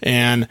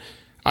 And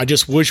I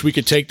just wish we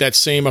could take that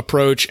same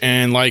approach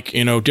and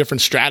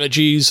different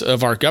strategies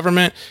of our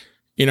government.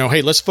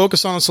 Hey, let's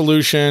focus on the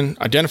solution,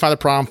 identify the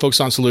problem, focus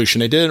on solution.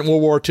 They did it in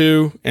World War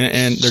II,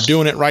 and they're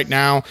doing it right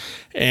now.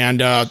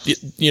 And,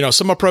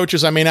 some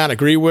approaches I may not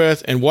agree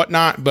with and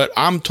whatnot, but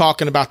I'm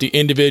talking about the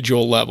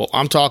individual level.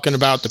 I'm talking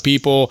about the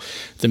people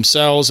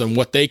themselves and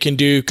what they can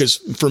do. Because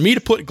for me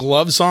to put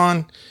gloves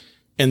on,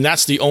 and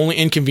that's the only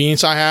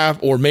inconvenience I have,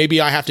 or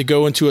maybe I have to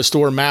go into a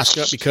store and mask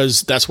up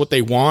because that's what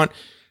they want,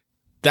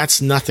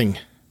 that's nothing.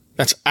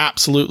 That's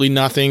absolutely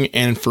nothing.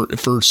 And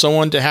for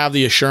someone to have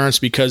the assurance,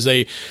 because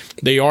they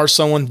are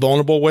someone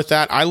vulnerable with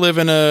that. I live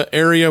in an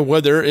area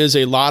where there is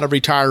a lot of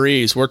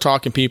retirees. We're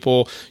talking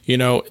people,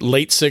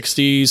 late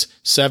 60s,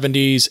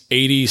 70s,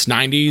 80s,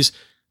 90s.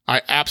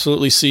 I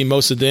absolutely see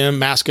most of them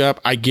mask up.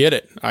 I get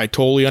it. I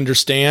totally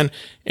understand.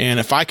 And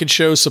if I could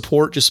show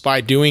support just by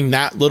doing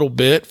that little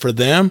bit for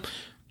them,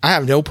 I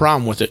have no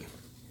problem with it.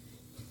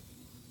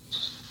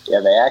 Yeah,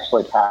 they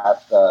actually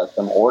passed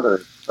some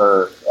orders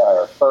for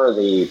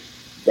the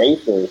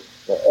bases,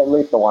 at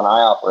least the one I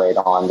operate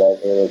on, that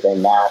it is a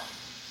mask,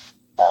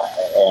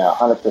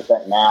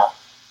 100% mask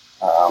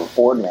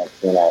ordinance.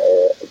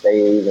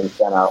 They even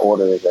sent out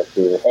orders as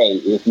to, hey,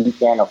 if you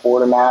can't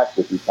afford a mask,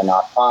 if you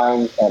cannot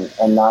find an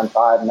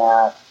N95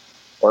 mask,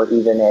 or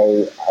even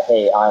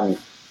hey, I'm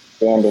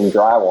standing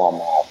drywall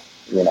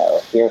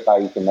mask, here's how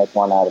you can make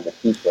one out of a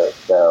t-shirt.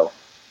 So,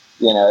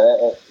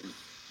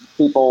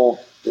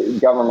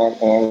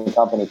 government and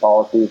company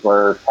policies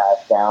were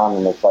passed down,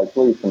 and it's like,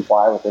 please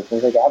comply with this.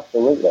 And it's like,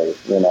 absolutely,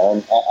 and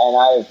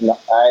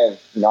I have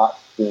not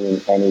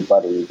seen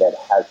anybody that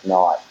has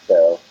not.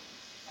 So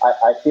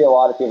I see a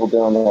lot of people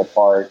doing their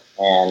part,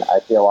 and I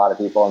see a lot of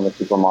people in the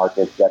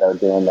supermarkets that are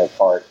doing their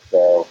part.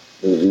 So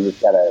we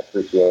just got to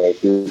appreciate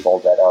people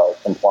that are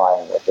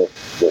complying with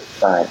this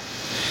current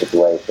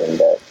situation.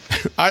 That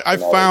I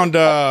found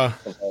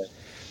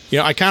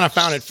I kind of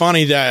found it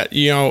funny that,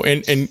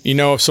 and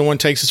if someone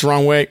takes this the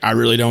wrong way, I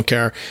really don't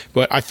care.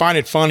 But I find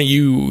it funny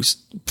you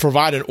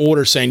provide an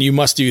order saying you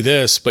must do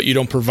this, but you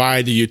don't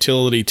provide the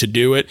utility to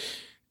do it.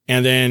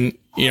 And then,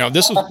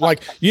 this was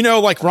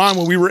like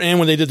Ron,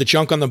 when they did the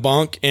junk on the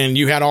bunk and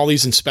you had all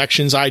these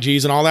inspections,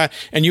 IGs and all that,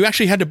 and you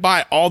actually had to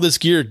buy all this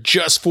gear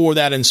just for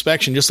that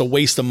inspection, just a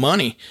waste of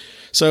money.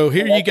 So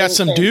here you got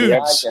some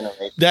dudes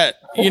that,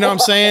 what I'm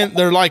saying,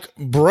 they're like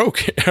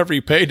broke every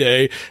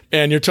payday,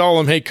 and you're telling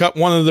them, hey, cut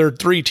one of their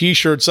 3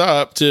 t-shirts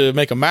up to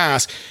make a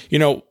mask.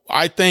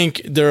 I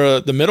think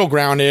the middle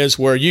ground is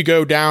where you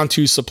go down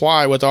to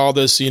supply with all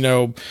this,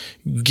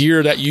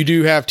 gear that you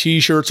do have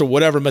t-shirts or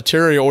whatever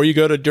material, or you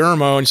go to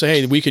Dermo and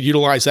say, hey, we could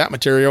utilize that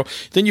material.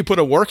 Then you put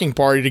a working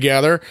party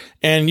together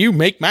and you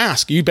make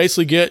masks. You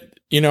basically get,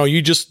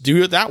 you just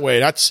do it that way.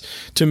 That's,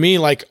 to me,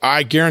 like,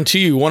 I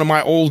guarantee you, one of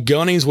my old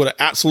gunnies would have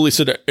absolutely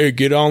said, hey,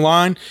 get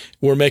online.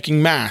 We're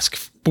making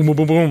masks. Boom, boom,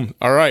 boom, boom.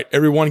 All right.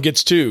 Everyone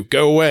gets 2.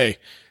 Go away.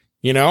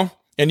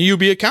 And you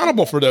be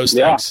accountable for those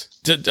things.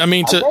 I guess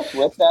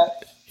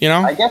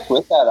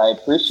with that, I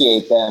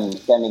appreciate them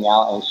sending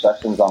out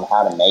instructions on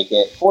how to make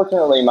it.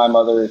 Fortunately, my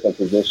mother is a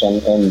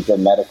physician in the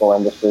medical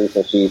industry,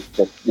 so she's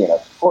just,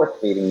 force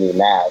feeding me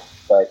masks.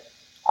 But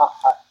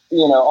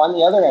on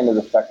the other end of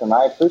the spectrum,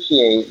 I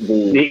appreciate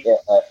the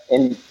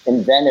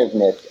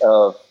inventiveness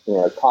of,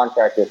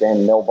 contractors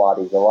and mill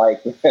bodies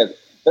alike, because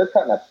they're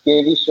cutting up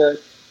skivvy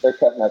shirts, they're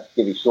cutting up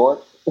skivvy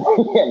shorts,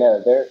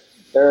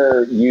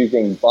 they're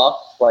using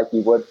buffs like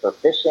you would for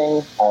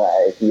fishing,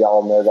 if you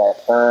all know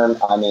that term.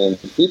 I mean,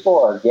 people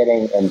are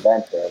getting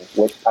inventive,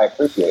 which I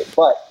appreciate,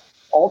 but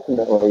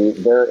ultimately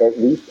they're at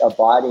least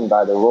abiding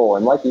by the rule.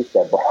 And like you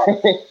said, Brian,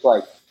 it's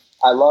like,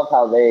 I love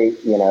how they,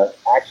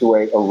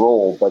 actuate a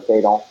rule, but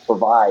they don't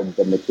provide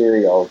the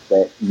materials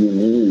that you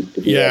need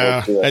to be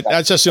able to. Yeah,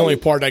 that's just the only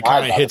part that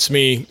kind of hits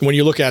me when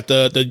you look at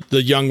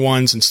the young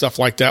ones and stuff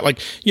like that.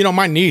 Like,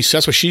 my niece,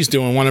 that's what she's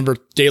doing. One of her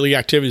daily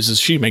activities is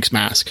she makes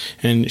masks,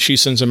 and she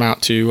sends them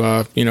out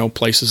to,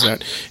 places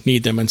that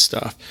need them and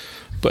stuff.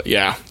 But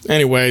yeah,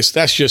 anyways,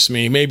 that's just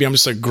me. Maybe I'm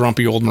just a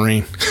grumpy old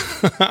Marine.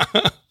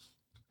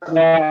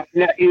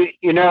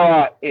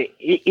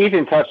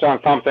 Ethan touched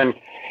on something.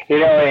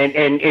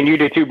 And you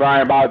did too,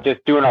 Brian, about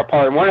just doing our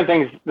part. And one of the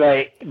things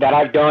that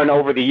I've done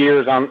over the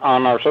years on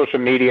our social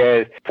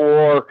media is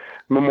for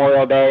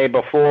Memorial Day,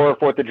 before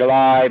 4th of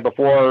July,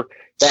 before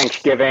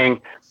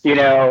Thanksgiving,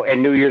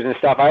 and New Year's and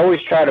stuff, I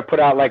always try to put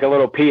out like a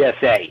little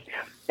PSA.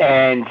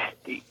 And,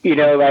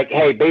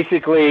 hey,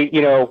 basically,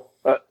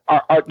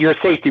 your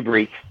safety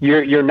brief,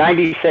 your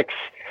 96,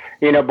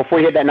 before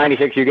you hit that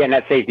 96, you're getting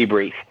that safety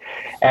brief.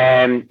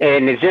 And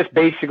it's just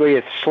basically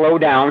a slow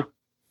down.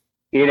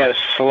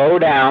 Slow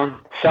down.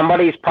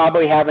 Somebody's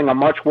probably having a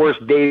much worse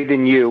day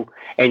than you,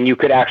 and you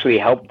could actually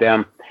help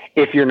them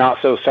if you're not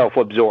so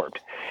self-absorbed.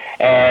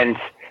 And,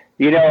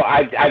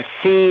 I've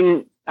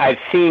seen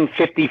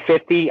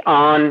 50-50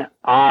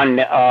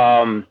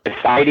 on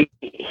society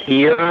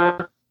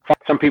here.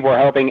 Some people are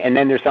helping, and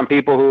then there's some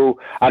people who,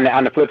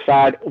 on the flip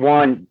side,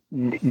 one,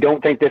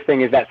 don't think this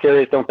thing is that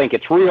serious, don't think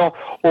it's real,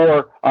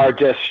 or are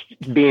just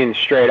being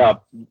straight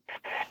up.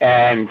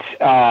 And,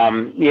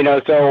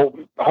 so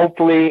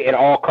hopefully it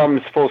all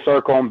comes full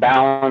circle and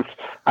balance.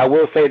 I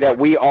will say that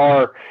we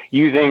are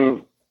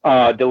using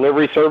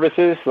delivery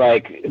services.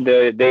 Like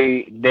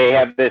they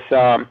have this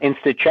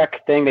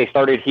Insta-Check thing they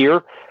started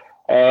here,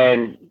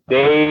 and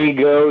they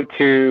go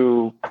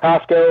to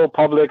Costco,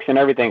 Publix, and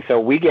everything. So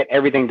we get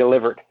everything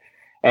delivered.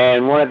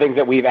 And one of the things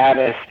that we've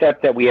added, a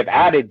step that we have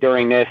added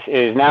during this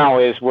is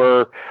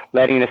we're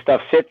letting the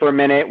stuff sit for a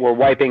minute. We're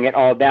wiping it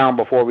all down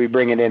before we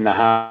bring it in the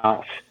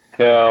house.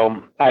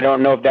 So I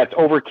don't know if that's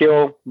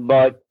overkill,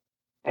 but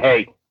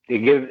hey,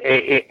 you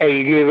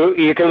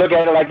can look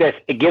at it like this.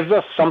 It gives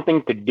us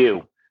something to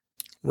do.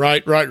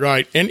 Right.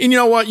 And you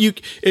know what?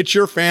 It's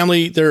your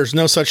family. There's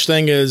no such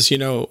thing as,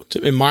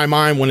 in my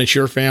mind, when it's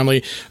your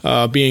family,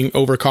 being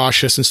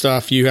overcautious and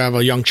stuff. You have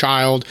a young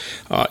child.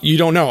 You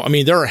don't know. I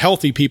mean, there are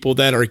healthy people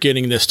that are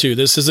getting this too.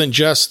 This isn't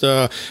just,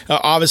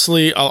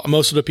 obviously,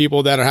 most of the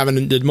people that are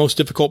having the most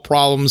difficult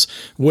problems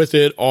with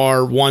it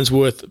are ones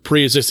with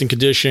pre-existing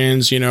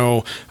conditions,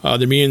 the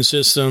immune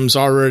system's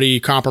already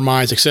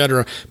compromised,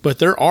 etc. But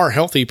there are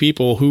healthy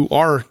people who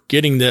are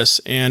getting this,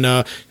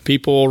 and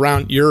people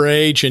around your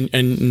age and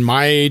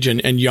my age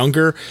and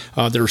younger.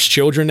 There's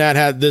children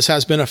that this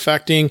has been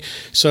affecting.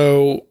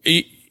 So,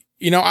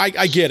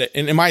 I get it.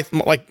 And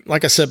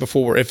like I said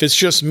before, if it's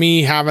just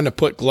me having to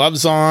put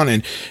gloves on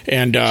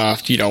and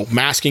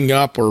masking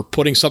up or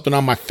putting something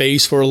on my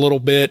face for a little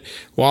bit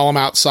while I'm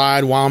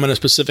outside, while I'm in a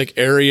specific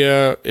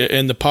area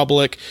in the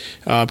public,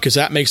 because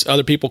that makes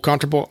other people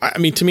comfortable. I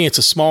mean, to me, it's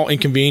a small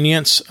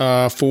inconvenience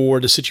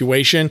for the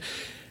situation.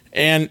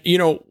 And,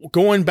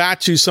 going back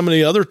to some of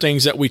the other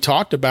things that we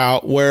talked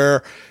about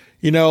where,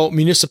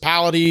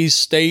 municipalities,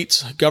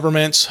 states,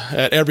 governments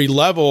at every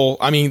level,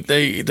 I mean,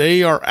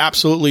 they are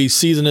absolutely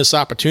seizing this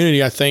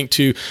opportunity, I think,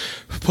 to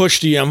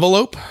push the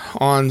envelope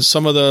on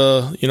some of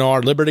the,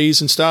 our liberties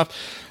and stuff.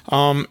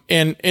 And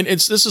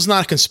this is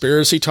not a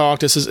conspiracy talk.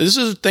 This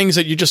is things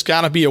that you just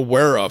got to be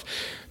aware of,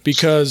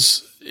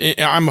 because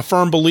I'm a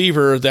firm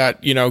believer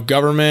that,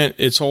 government,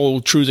 its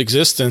whole true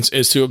existence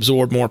is to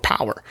absorb more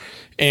power.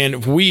 And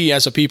if we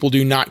as a people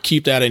do not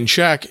keep that in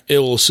check, it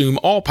will assume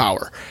all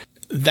power.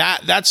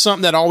 That's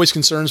something that always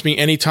concerns me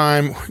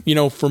anytime,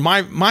 for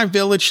my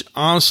village,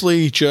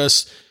 honestly,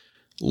 just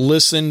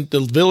listen. The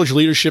village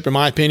leadership, in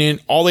my opinion,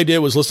 all they did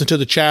was listen to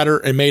the chatter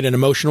and made an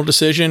emotional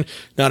decision,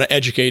 not an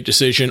educated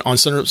decision on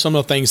some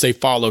of the things they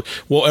followed.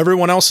 Well,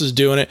 everyone else is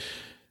doing it.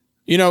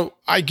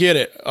 I get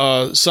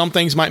it. Some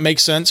things might make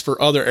sense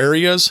for other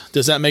areas.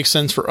 Does that make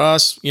sense for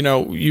us?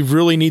 You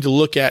really need to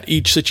look at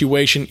each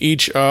situation,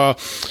 each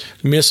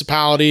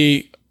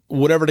municipality,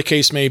 whatever the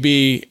case may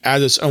be,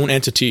 as its own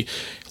entity.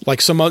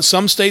 Like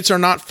some states are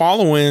not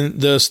following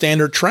the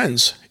standard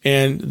trends.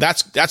 And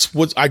that's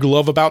what I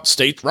love about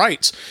state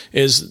rights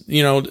is,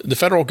 the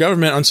federal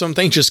government on some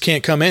things just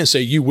can't come in and say,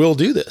 you will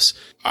do this.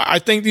 I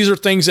think these are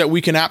things that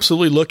we can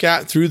absolutely look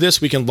at through this.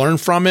 We can learn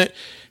from it.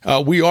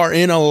 We are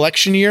in an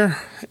election year.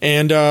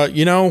 And,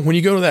 when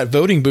you go to that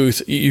voting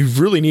booth, you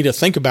really need to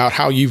think about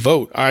how you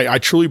vote. I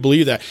truly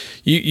believe that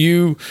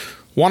you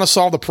want to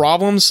solve the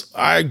problems.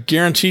 I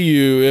guarantee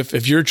you,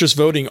 if you're just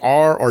voting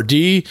R or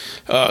D,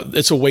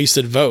 it's a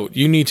wasted vote.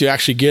 You need to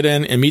actually get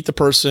in and meet the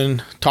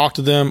person, talk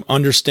to them,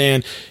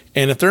 understand.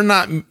 And if they're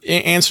not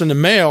answering the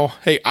mail,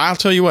 hey, I'll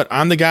tell you what,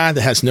 I'm the guy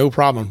that has no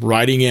problem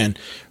writing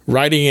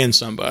in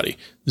somebody.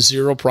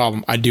 Zero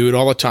problem. I do it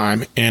all the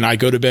time, and I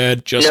go to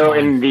bed just fine.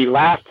 In the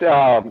last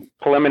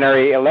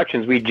preliminary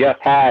elections we just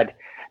had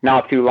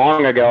not too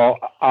long ago,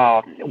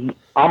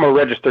 I'm a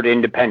registered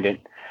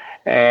independent,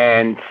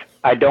 and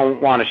I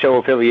don't want to show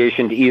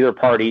affiliation to either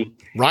party.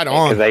 Right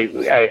on.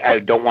 Because I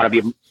don't want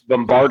to be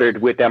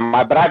bombarded with them.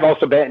 But I've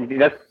also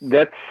been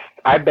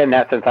I've been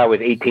that since I was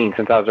 18,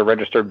 since I was a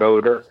registered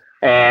voter.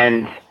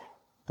 And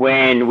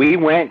when we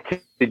went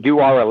to do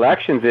our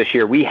elections this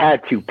year, we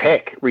had to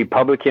pick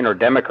Republican or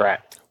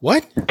Democrat.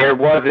 What? There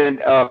wasn't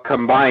a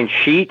combined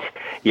sheet.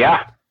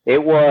 Yeah,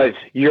 it was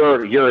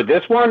you're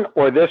this one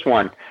or this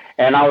one.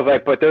 And I was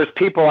like, but there's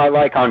people I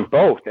like on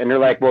both. And they're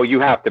like, well, you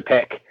have to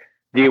pick.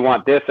 Do you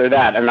want this or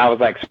that? And I was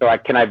like, so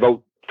can I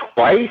vote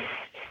twice?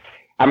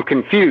 I'm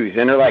confused.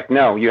 And they're like,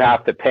 no, you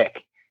have to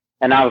pick.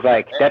 And I was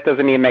like, that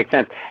doesn't even make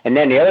sense. And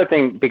then the other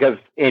thing, because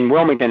in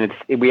Wilmington,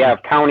 we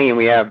have county and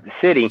we have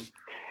city.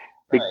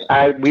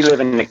 Right. We live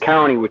in the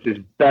county, which is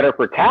better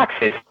for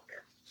taxes.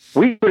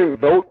 We couldn't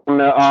vote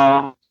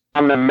on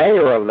the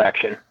mayor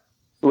election,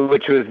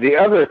 which was the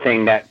other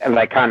thing that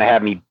kind of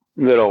had me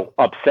a little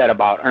upset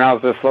about. And I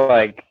was just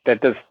like,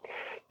 that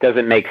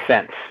doesn't make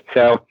sense.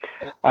 So,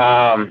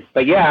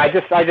 but yeah,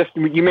 I just,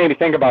 you made me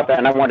think about that,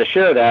 and I wanted to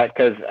share that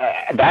because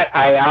that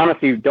I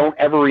honestly don't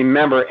ever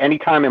remember any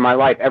time in my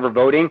life ever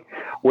voting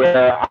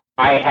where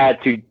I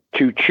had to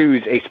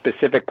choose a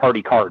specific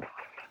party card.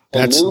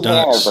 That's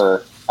nuts.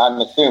 Hanover, I'm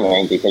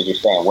assuming, because you're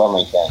saying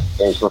Wilmington,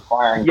 is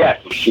requiring you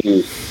to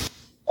choose.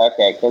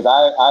 Okay, because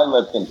I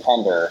lived in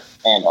Pender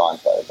and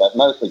Onslow, but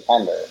mostly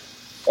Pender,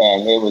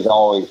 and it was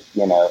always,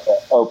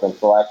 open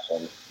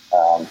selection.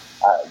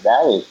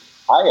 That is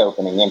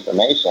eye-opening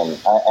information,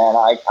 and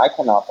I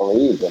cannot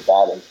believe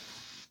that is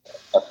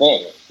a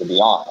thing, to be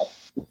honest.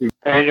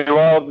 And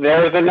well,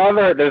 there's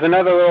another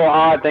little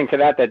odd thing to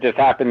that just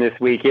happened this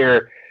week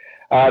here.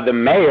 The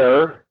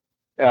mayor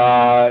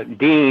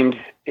deemed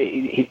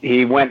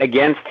he went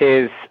against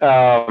his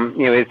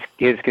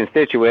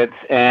constituents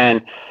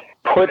and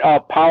put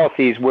up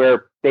policies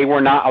where they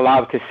were not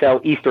allowed to sell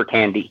Easter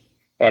candy.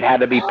 It had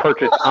to be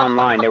purchased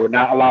online. They were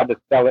not allowed to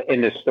sell it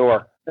in the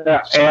store.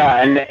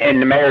 Yeah,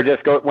 and the mayor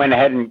just went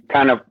ahead and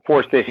kind of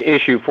forced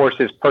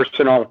his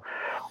personal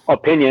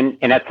opinion,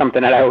 and that's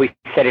something that I always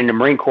said in the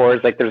Marine Corps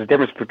is like there's a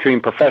difference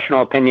between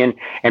professional opinion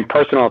and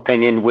personal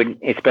opinion,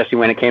 especially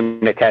when it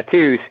came to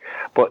tattoos.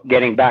 But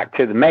getting back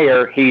to the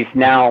mayor, he's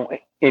now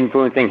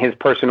influencing his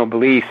personal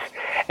beliefs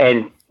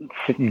and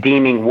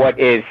deeming what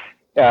is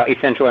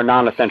essential or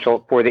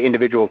non-essential for the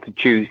individual to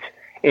choose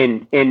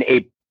in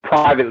a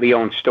privately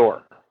owned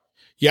store.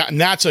 Yeah,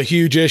 and that's a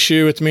huge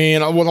issue with me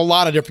and with a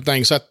lot of different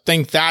things. I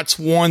think that's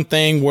one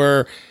thing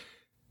where,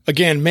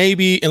 again,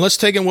 maybe, and let's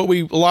take in what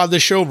a lot of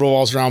this show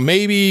revolves around.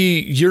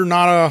 Maybe you're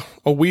not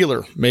a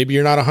wheeler. Maybe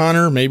you're not a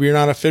hunter. Maybe you're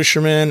not a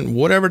fisherman,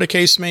 whatever the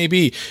case may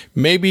be.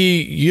 Maybe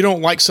you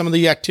don't like some of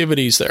the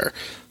activities there.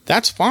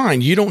 That's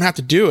fine. You don't have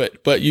to do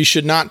it, but you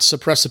should not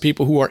suppress the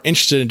people who are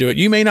interested in doing it.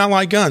 You may not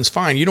like guns.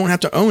 Fine. You don't have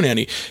to own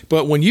any.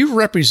 But when you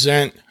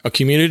represent a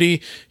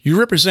community, you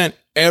represent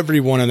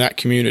everyone in that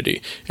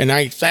community. And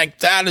I think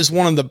that is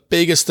one of the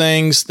biggest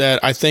things that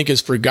I think is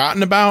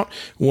forgotten about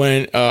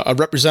when a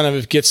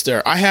representative gets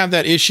there. I have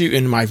that issue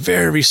in my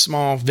very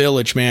small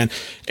village, man.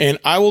 And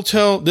I will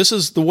tell, this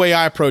is the way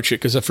I approach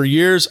it, because for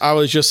years I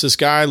was just this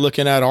guy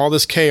looking at all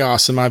this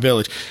chaos in my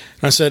village.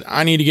 And I said,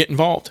 I need to get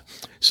involved.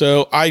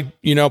 So I,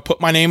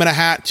 put my name in a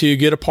hat to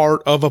get a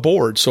part of a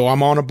board. So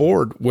I'm on a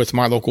board with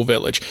my local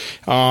village.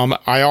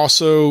 I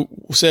also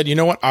said, you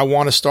know what? I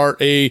want to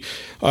start a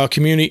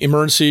community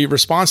emergency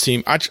response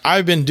team.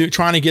 I've been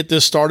trying to get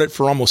this started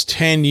for almost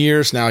 10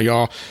 years now,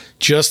 y'all.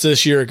 Just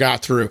this year it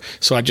got through.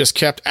 So I just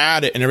kept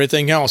at it and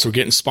everything else. We're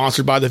getting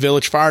sponsored by the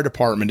village fire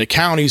department, the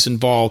county's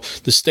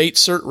involved, the state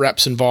CERT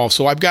reps involved.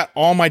 So I've got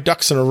all my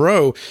ducks in a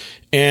row,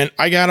 and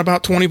I got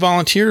about 20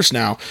 volunteers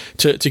now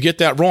to get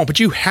that rolling.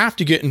 But you have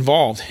to get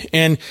involved.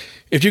 And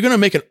if you're going to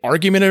make an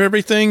argument of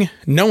everything,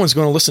 no one's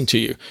going to listen to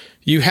you.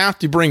 You have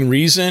to bring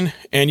reason,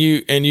 and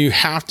you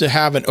have to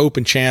have an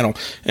open channel.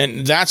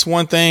 And that's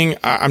one thing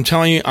I'm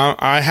telling you,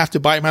 I have to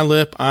bite my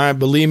lip.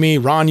 Believe me,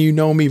 Ron, you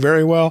know me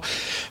very well.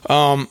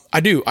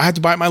 I do. I have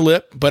to bite my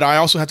lip, but I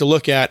also have to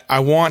look at, I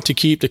want to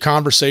keep the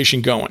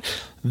conversation going.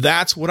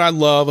 That's what I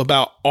love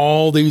about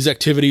all these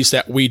activities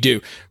that we do,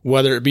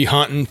 whether it be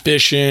hunting,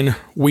 fishing,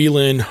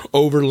 wheeling,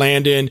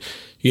 overlanding,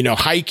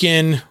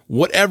 hiking,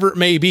 whatever it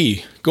may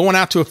be, going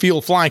out to a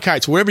field, flying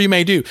kites, whatever you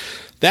may do.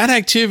 That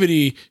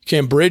activity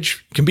can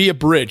be a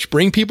bridge,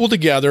 bring people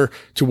together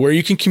to where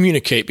you can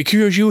communicate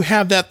because you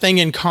have that thing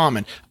in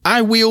common.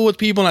 I wheel with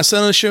people, and I said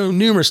on the show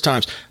numerous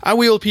times, I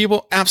wheel with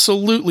people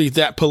absolutely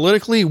that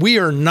politically we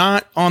are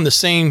not on the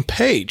same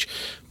page,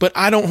 but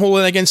I don't hold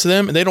it against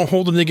them and they don't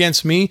hold it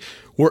against me.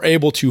 We're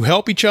able to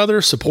help each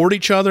other, support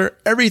each other,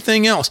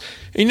 everything else.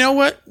 And you know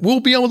what? We'll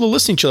be able to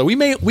listen to each other.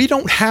 We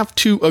don't have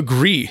to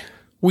agree.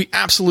 We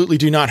absolutely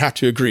do not have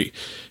to agree.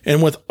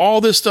 And with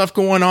all this stuff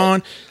going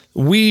on,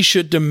 we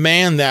should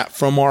demand that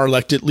from our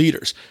elected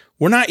leaders.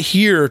 We're not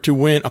here to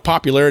win a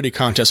popularity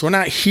contest. We're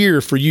not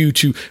here for you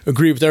to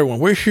agree with everyone.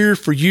 We're here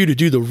for you to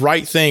do the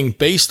right thing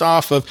based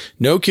off of,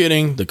 no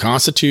kidding, the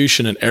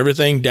Constitution and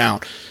everything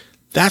down.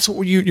 That's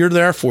what you're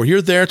there for.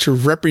 You're there to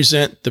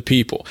represent the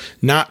people,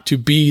 not to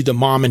be the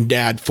mom and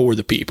dad for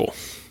the people.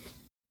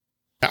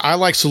 I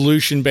like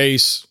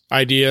solution-based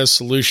ideas,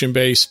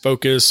 solution-based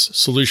focus,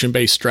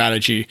 solution-based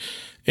strategy.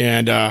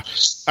 And I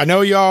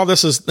know, y'all,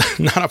 this is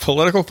not a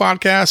political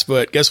podcast,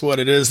 but guess what?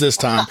 It is this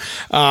time.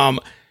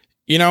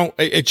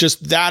 It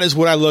just, that is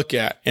what I look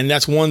at. And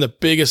that's one of the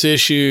biggest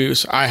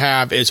issues I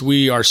have is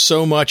we are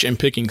so much in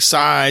picking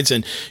sides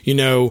and,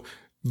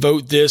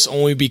 vote this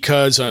only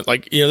because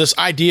this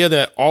idea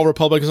that all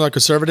Republicans are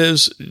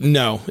conservatives.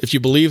 No, if you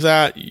believe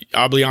that,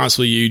 I'll be honest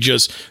with you,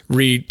 just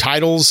read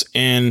titles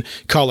and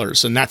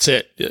colors and that's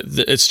it.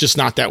 It's just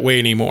not that way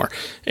anymore.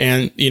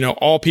 And,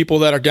 all people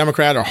that are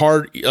Democrat are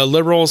hard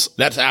liberals.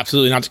 That's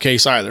absolutely not the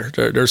case either.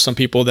 There's some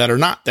people that are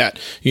not that,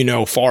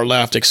 far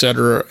left, et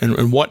cetera,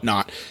 and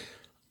whatnot.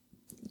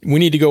 We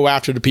need to go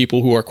after the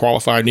people who are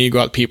qualified. We need to go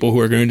after people who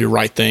are going to do the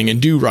right thing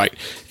and do right.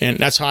 And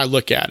that's how I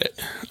look at it.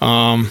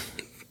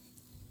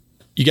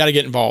 You got to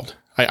get involved.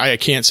 I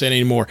can't say it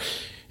anymore.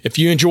 If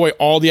you enjoy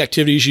all the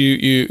activities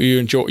you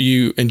enjoy,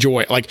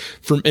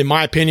 in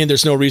my opinion,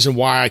 there's no reason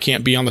why I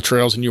can't be on the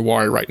trails in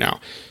Uwharrie right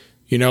now.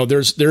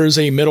 There is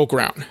a middle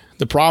ground.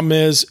 The problem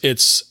is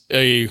it's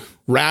a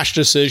rash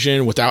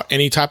decision without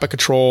any type of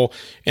control,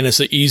 and it's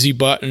an easy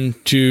button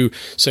to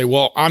say,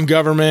 well, I'm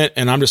government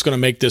and I'm just going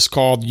to make this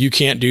call. You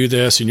can't do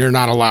this and you're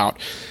not allowed.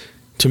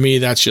 To me,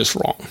 that's just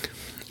wrong.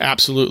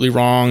 Absolutely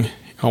wrong.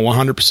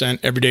 100%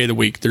 every day of the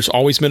week. There's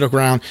always middle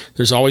ground.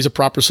 There's always a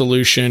proper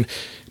solution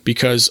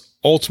because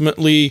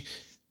ultimately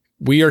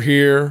we are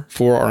here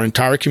for our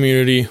entire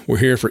community. We're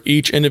here for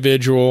each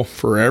individual,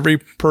 for every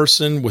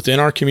person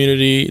within our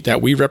community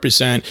that we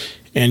represent,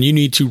 and you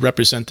need to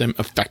represent them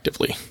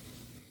effectively.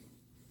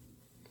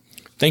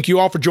 Thank you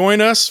all for joining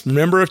us.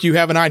 Remember, if you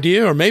have an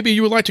idea or maybe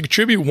you would like to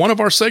contribute one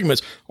of our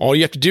segments, all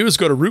you have to do is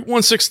go to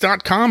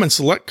route16.com and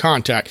select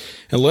contact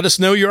and let us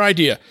know your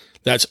idea.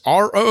 That's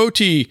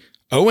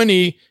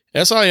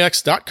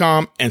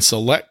ROOTONESIX.com and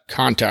select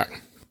contact.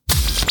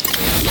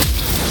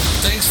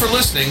 Thanks for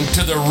listening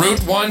to the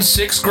Route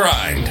 16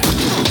 Grind.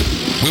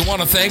 We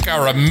want to thank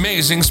our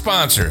amazing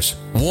sponsors,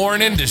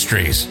 Warren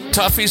Industries,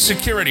 Tuffy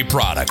Security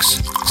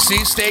Products,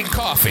 Sea State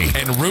Coffee,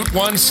 and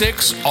Route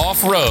 16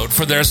 Off-Road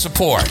for their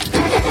support.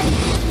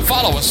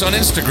 Follow us on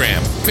Instagram,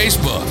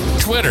 Facebook,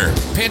 Twitter,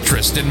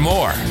 Pinterest, and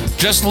more.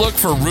 Just look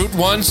for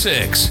Route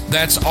 16.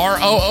 That's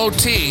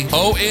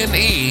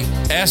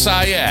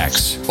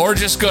ROOTONESIX. Or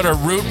just go to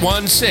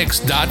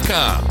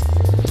Route16.com.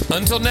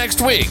 Until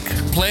next week,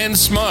 plan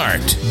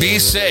smart, be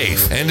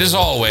safe, and as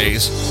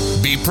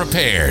always, be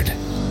prepared.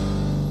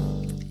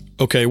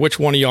 Okay, which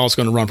one of y'all is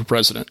going to run for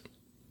president?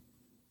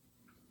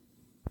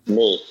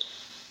 Me.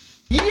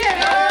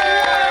 Yeah!